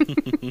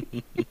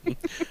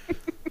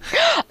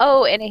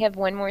 Oh, and I have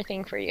one more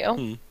thing for you.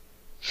 Hmm.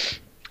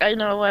 I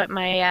know what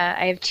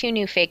I have two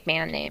new fake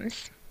man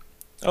names.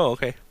 Oh,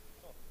 okay.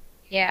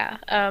 Yeah.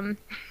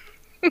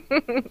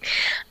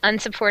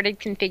 Unsupported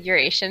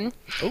configuration.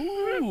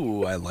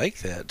 Ooh, I like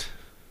that.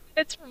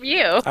 That's from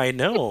you. I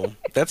know.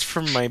 That's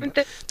from my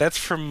The- that's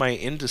from my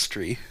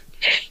industry.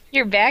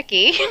 Your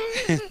backy.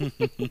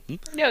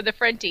 No, the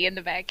fronty and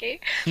the backy.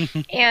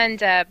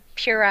 And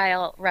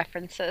puerile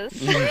references.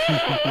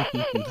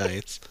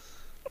 Nice.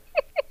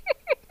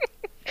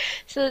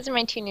 So those are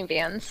my two new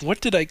bands. What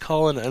did I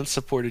call an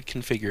unsupported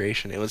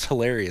configuration? It was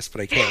hilarious,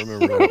 but I can't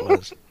remember what it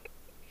was.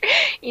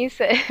 You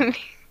said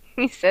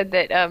you said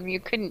that you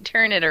couldn't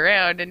turn it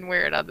around and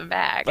wear it on the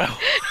back. Oh,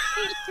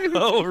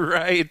 oh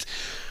right.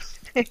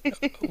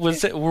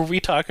 Were we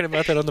talking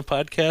about that on the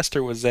podcast,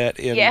 or was that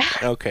in? Yeah.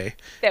 Okay.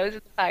 That was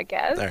in the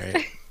podcast. All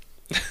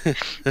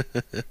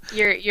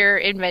right. Your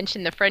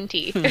invention, the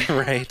fronty.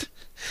 Right.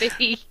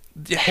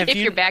 Have If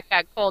your you? back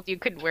got cold, you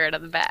couldn't wear it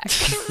on the back.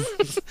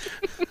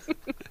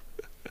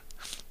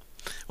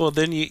 Well,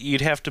 then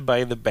you'd have to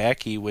buy the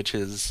backy, which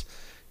is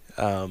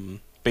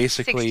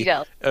basically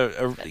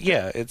 $60.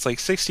 yeah, it's like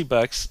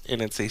 $60,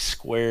 and it's a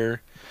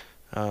square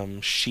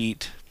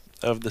sheet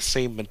of the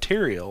same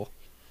material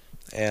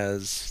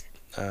as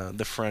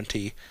the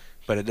fronty,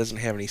 but it doesn't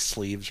have any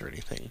sleeves or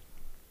anything.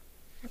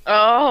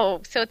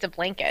 Oh, so it's a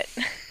blanket.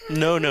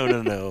 No, no,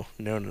 no, no,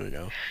 no, no,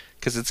 no,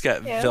 because it's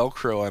got Yeah.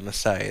 Velcro on the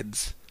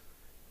sides.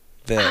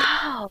 That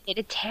Oh, it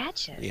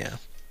attaches. yeah.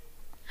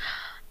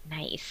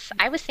 Nice.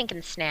 I was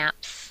thinking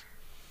snaps,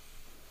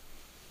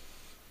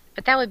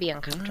 but that would be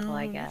uncomfortable,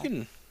 I You guess.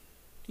 can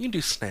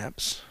do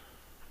snaps.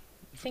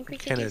 You think we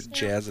could Kind do of snaps?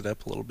 jazz it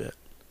up a little bit.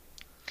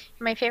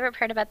 My favorite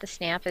part about the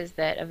snap is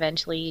that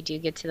eventually you do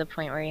get to the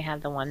point where you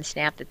have the one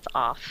snap that's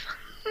off.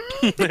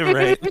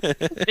 Right.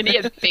 And he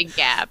has a big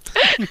gap.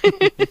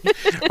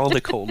 All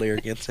the cold air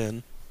gets in.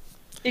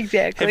 Have you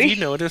Exactly.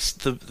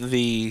 noticed uh,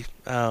 the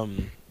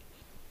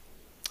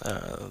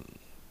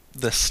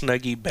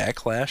Snuggie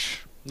backlash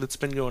that's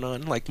been going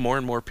on? Like more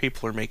and more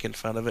people are making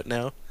fun of it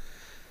now.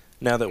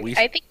 Now that we,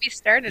 I think we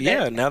started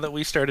yeah, it. now that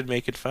we started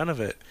making fun of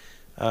it,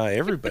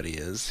 everybody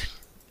is.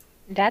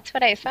 That's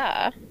what I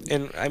saw.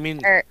 And I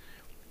mean, Our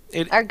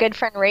it. our good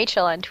friend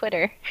Rachel on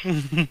Twitter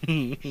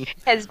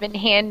has been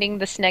handing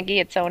the Snuggie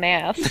its own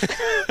ass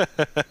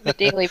on a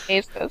daily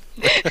basis.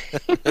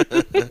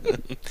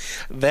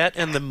 That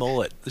and the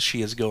mullet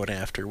she is going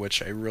after,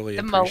 which I really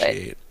The mullet.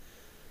 appreciate.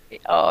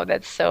 Oh,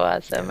 that's so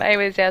awesome. Yeah. I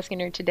was asking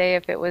her today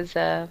if it was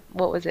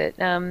what was it?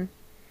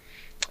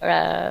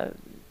 Uh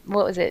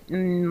what was it?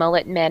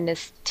 Mullet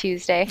Madness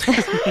Tuesday.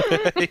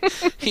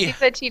 She Yeah.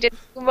 said she did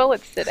 2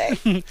 mullets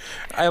today.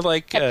 I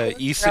like Had to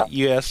look you her said up.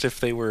 you asked if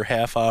they were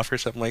half off or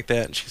something like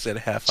that, and she said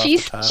half off She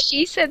the top.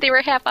 she said they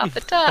were half off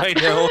the top. I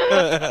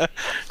know.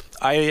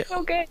 I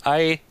So good.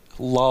 I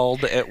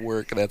lolled at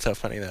work. That's how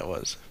funny that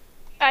was.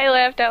 I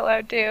laughed out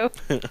loud too.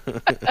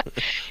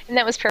 And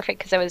that was perfect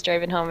because I was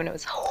driving home and it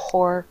was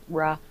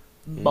horrible.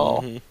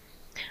 Hmm.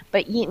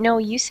 But you know,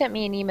 you sent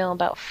me an email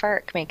about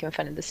Fark making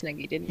fun of the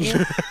Snuggie, didn't you?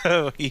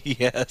 Oh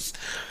yes,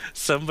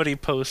 somebody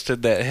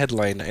posted that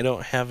headline. I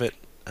don't have it.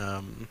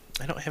 I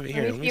don't have it Let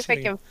here. me Let see me if I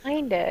see. can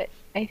find it.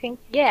 I think,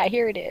 yeah,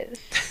 here it is.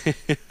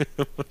 If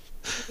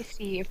Let me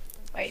see if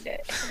I can find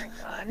it. Hang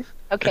on.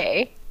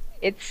 Okay.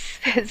 It's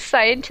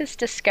scientists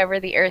discover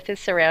the Earth is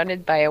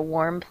surrounded by a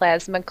warm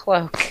plasma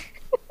cloak,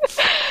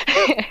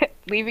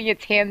 leaving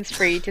its hands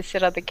free to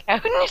sit on the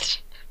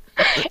couch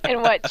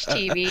and watch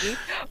TV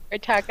or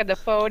talk on the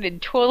phone in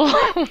total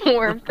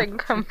warmth and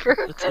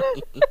comfort.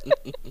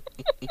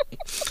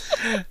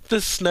 the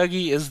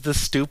Snuggie is the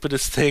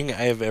stupidest thing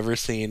I have ever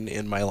seen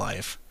in my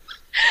life.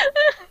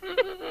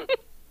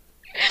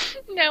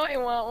 Now I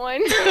want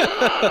one.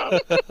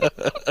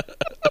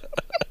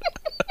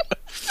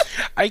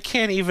 I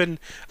can't even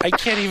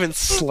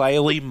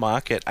slyly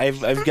mock it.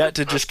 I've got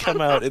to just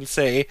come out and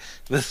say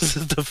this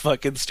is the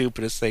fucking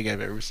stupidest thing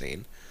I've ever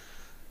seen.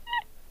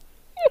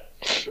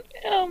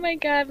 Oh my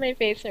god, my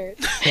face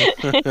hurts.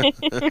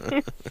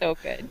 So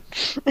good.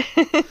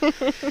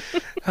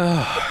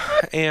 Oh,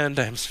 and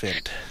I'm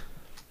spent.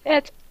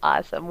 That's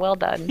awesome. Well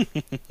done.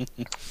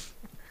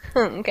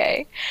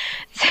 Okay.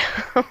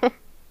 So,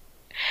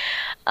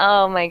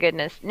 oh my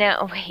goodness.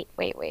 Now,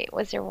 wait.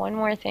 Was there one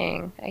more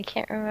thing? I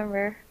can't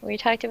remember. We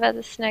talked about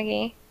the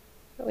Snuggie.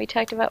 We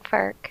talked about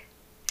Fark.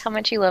 How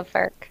much you love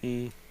Fark.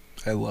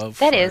 I love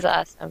That is fart.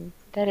 awesome.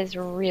 That is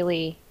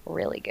really,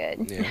 really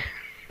good. Yeah,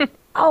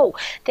 Oh,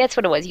 that's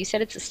what it was. You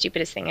said it's the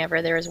stupidest thing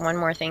ever. There is one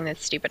more thing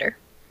that's stupider.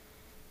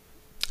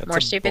 that's More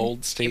a stupid?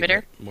 bold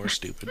Stupider? statement. More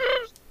stupid.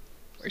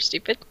 More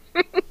stupid.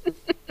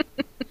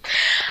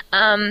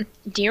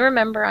 Do you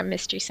remember on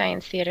Mystery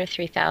Science Theater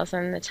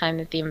 3000 the time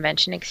that the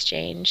Invention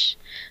Exchange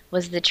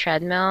was the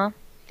treadmill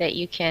that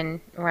you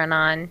can run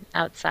on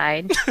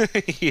outside?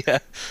 Yeah.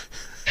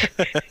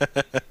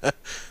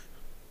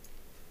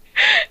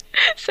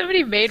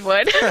 Somebody made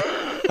one.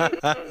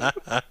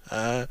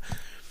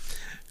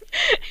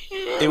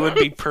 It would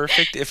be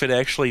perfect if it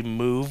actually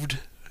moved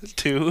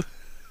too.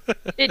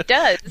 It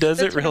does. Does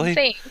it That's what I'm really?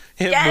 saying.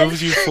 It Yes!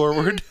 moves you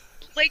forward.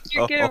 Like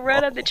you're gonna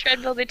run on the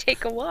treadmill to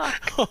take a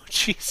walk. Oh,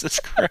 Jesus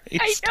I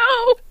Christ.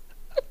 know.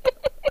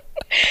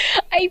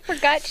 I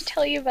forgot to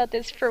tell you about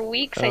this for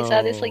weeks. I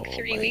saw this like Oh,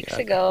 3 weeks my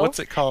God. ago. What's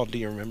it called? Do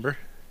you remember?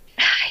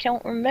 I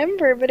don't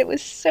remember, but it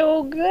was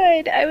so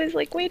good. I was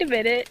like, wait a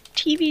minute,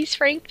 TV's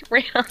Frank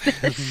ran on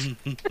this.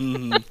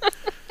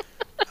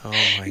 Oh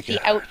my The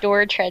God.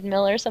 outdoor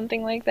treadmill or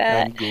something like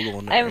that. I'm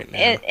Googling it I'm, right now.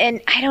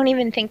 and I don't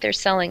even think they're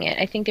selling it.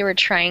 I think they were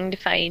trying to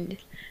find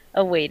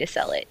a way to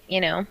sell it,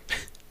 you know?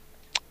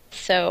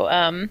 So,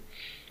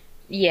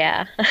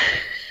 yeah,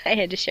 I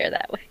had to share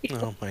that with you.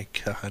 Oh my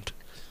God.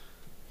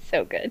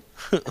 So good.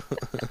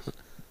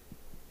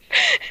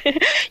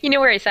 You know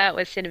where I saw it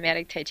was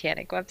Cinematic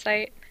Titanic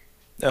website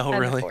Oh, on the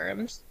really?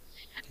 forums.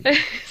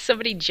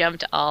 Somebody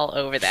jumped all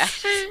over that.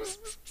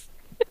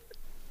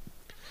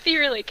 They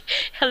were like,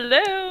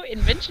 "Hello,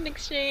 Invention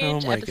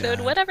Exchange Oh my episode,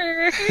 God.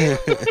 whatever."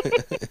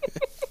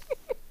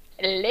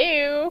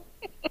 Hello.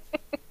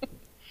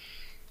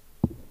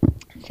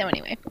 So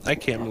anyway, I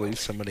can't believe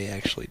somebody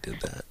actually did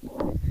that.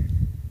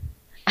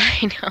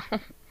 I know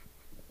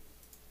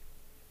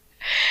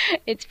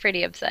it's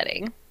pretty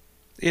upsetting.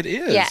 It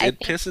is. Yeah, I It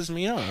think pisses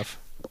me off.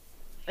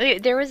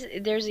 there's a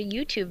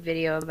YouTube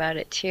video about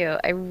it too.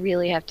 I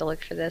really have to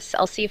look for this.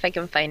 I'll see if I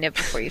can find it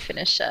before you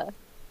finish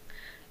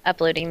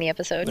uploading the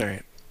episode. All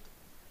right.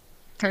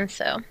 And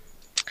so,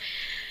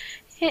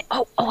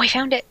 I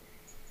found it.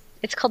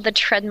 It's called the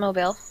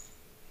Treadmobile.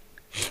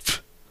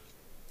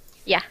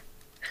 Yeah.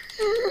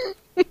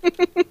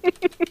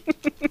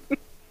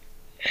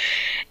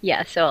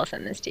 Yeah, so I'll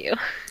send this to you.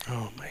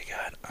 Oh my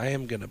God. I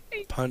am gonna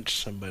punch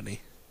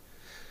somebody.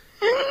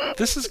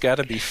 This has got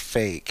to be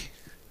fake.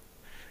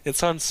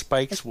 It's on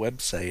Spike's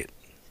website.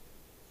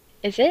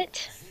 Is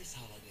it?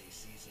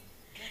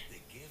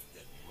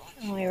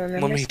 Oh, I Let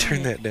remember me seeing turn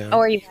it. that Oh, down.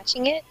 are you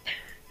watching it?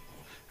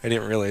 I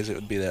didn't realize it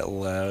would be that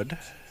loud.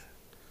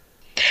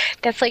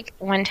 That's like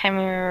one time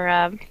we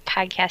were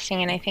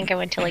podcasting, and I think I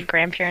went to like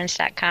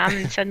grandparents.com,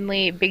 and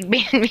suddenly big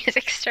band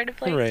music started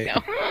playing. Right.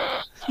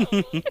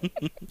 No.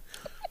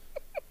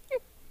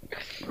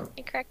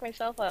 I cracked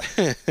myself up.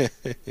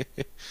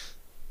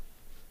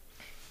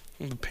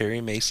 The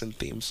Perry Mason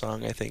theme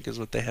song, I think, is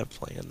what they have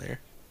playing there.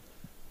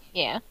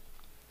 Yeah.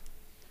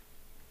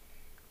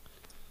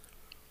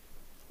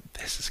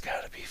 This has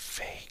got to be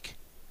fake.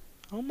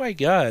 Oh my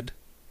god.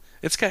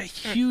 It's got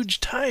huge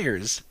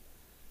tires.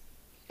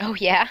 Oh,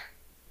 yeah.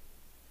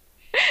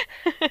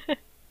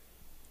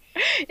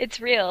 It's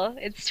real.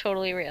 It's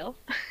totally real.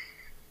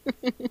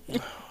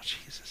 Oh,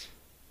 Jesus.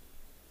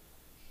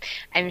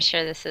 I'm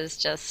sure this is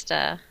just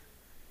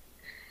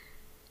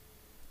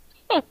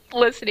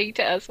listening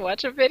to us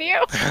watch a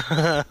video.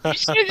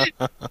 It's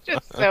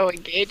just so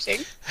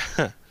engaging.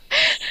 Hi,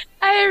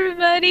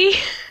 everybody.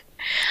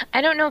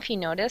 I don't know if you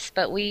noticed,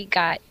 but we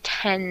got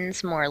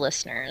tens more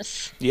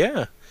listeners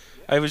Yeah.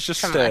 I was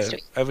just from last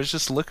week.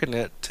 looking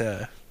at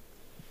the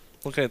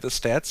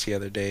stats the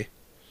other day.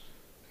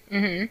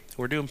 Hmm.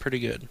 We're doing pretty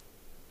good.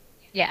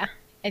 Yeah.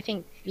 I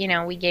think,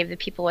 we gave the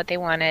people what they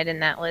wanted,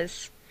 and that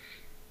was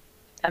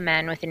a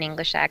man with an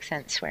English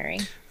accent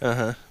swearing.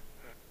 Uh-huh.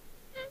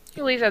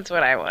 At least that's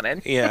what I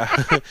wanted.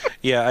 Yeah.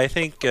 Yeah, I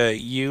think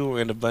you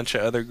and a bunch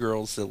of other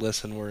girls that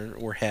listen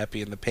were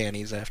happy in the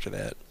panties after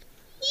that.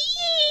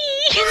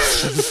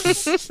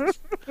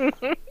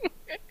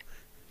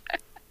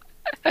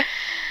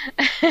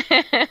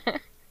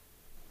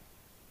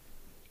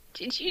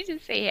 Did you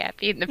just say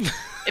happy in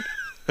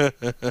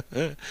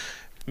the...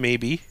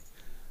 Maybe.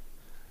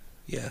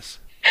 Yes.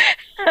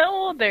 How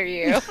old are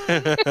you?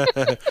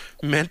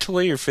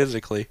 Mentally or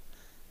physically?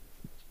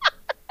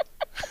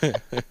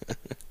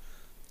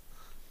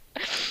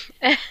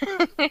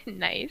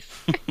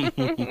 Nice.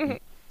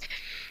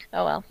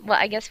 Oh well. Well,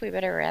 I guess we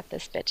better wrap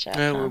this bitch up.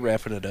 We're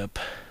wrapping it up.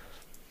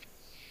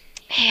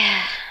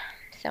 Yeah.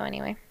 So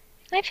anyway,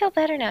 I feel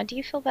better now. Do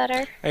you feel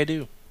better? I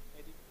do.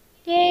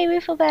 Yay, we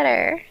feel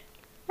better.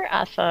 We're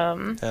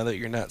awesome. Now that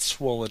you're not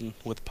swollen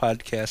with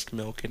podcast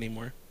milk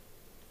anymore.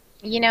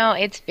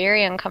 It's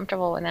very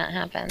uncomfortable when that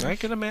happens. I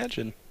can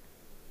imagine.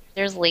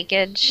 There's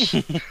leakage.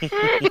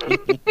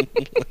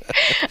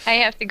 I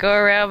have to go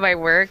around my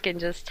work and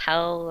just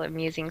tell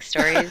amusing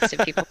stories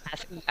to people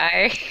passing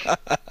by.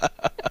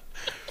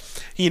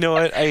 You know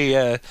what?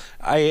 I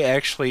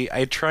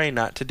try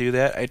not to do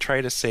that. I try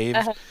to save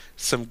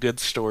some good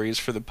stories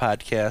for the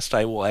podcast.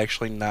 I will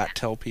actually not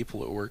tell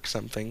people at work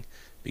something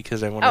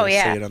because I want to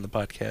say it on the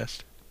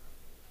podcast.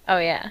 Oh,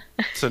 yeah.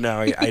 So now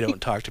I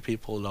don't talk to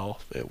people at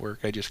all at work.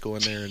 I just go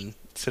in there and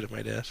sit at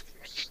my desk.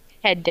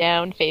 Head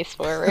down, face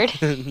forward.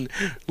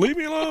 Leave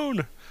me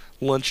alone.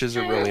 Lunches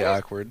are really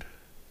awkward.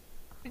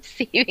 I'm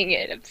saving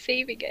it.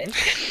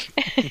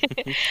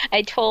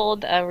 I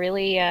told a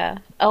really... I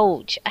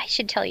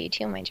should tell you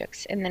two of my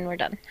jokes, and then we're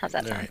done. How's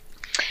that sound?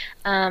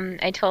 Right.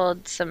 I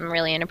told some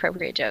really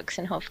inappropriate jokes,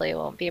 and hopefully it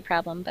won't be a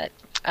problem, but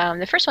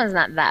the first one's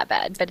not that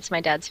bad, but it's my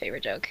dad's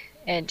favorite joke.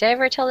 And did I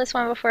ever tell this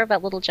one before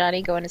about little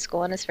Johnny going to school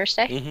on his first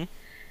day? Mm-hmm.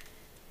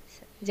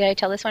 Did I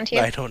tell this one to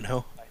you? I don't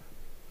know.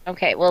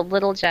 Okay, well,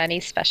 little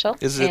Johnny's special.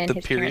 Is it the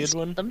period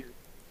one?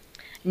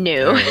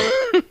 No.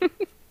 Right.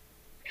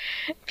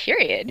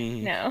 Period?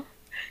 Mm-hmm. No.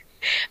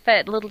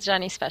 But little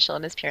Johnny's special,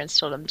 and his parents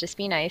told him, just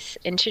be nice,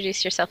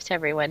 introduce yourself to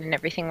everyone, and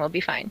everything will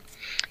be fine.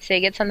 So he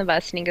gets on the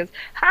bus, and he goes,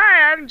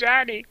 hi, I'm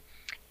Johnny.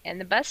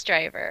 And the bus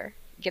driver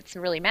gets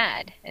really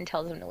mad and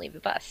tells him to leave the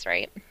bus,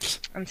 right?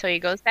 And so he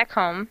goes back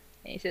home,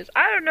 and he says,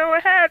 I don't know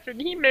what happened.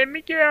 He made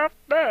me get off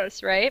the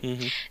bus, right?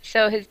 Mm-hmm.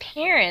 So his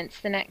parents,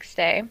 the next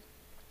day,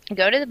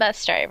 go to the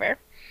bus driver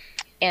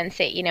and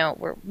say,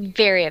 we're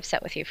very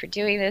upset with you for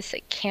doing this.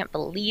 I can't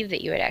believe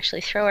that you would actually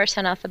throw our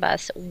son off the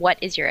bus. What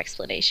is your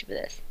explanation for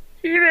this?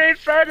 He made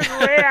fun of the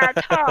way I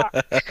talk.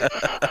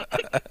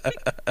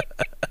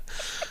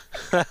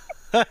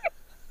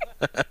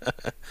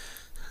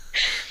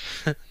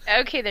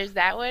 Okay, there's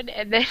that one,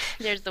 and then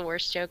there's the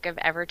worst joke I've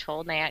ever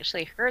told, and I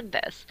actually heard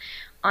this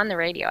on the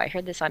radio. I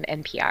heard this on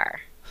NPR.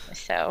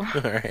 So,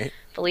 all right.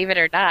 Believe it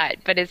or not,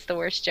 but it's the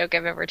worst joke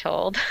I've ever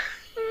told.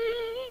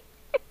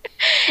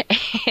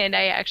 And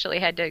I actually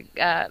had to,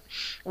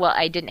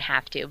 I didn't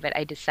have to, but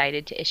I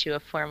decided to issue a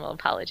formal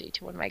apology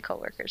to one of my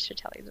coworkers for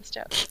telling this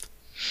joke.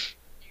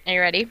 Are you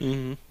ready?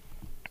 Mm-hmm.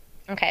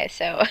 Okay,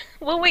 so,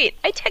 wait,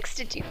 I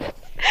texted you this.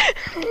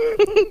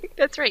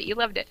 That's right, you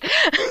loved it.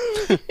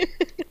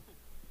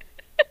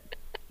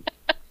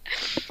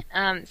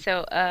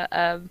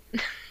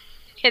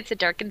 It's a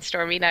dark and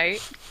stormy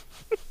night.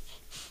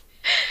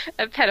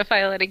 A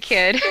pedophile and a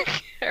kid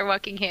are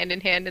walking hand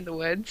in hand in the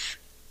woods.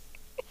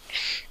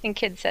 And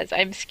kid says,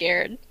 I'm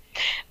scared.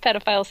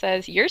 Pedophile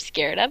says, you're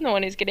scared. I'm the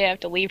one who's going to have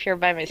to leave here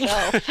by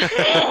myself.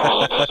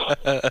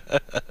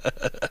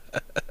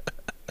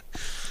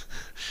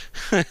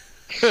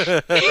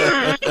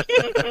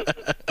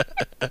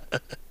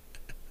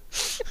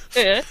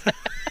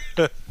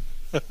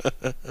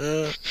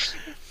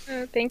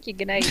 Oh, thank you.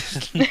 Good night.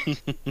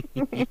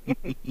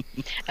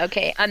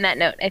 Okay, on that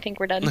note, I think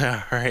we're done.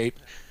 All right.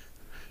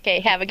 Okay,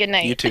 have a good You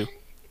night. too.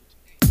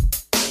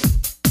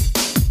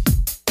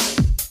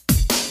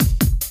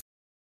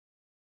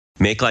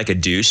 Make like a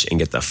douche and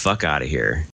get the fuck out of here.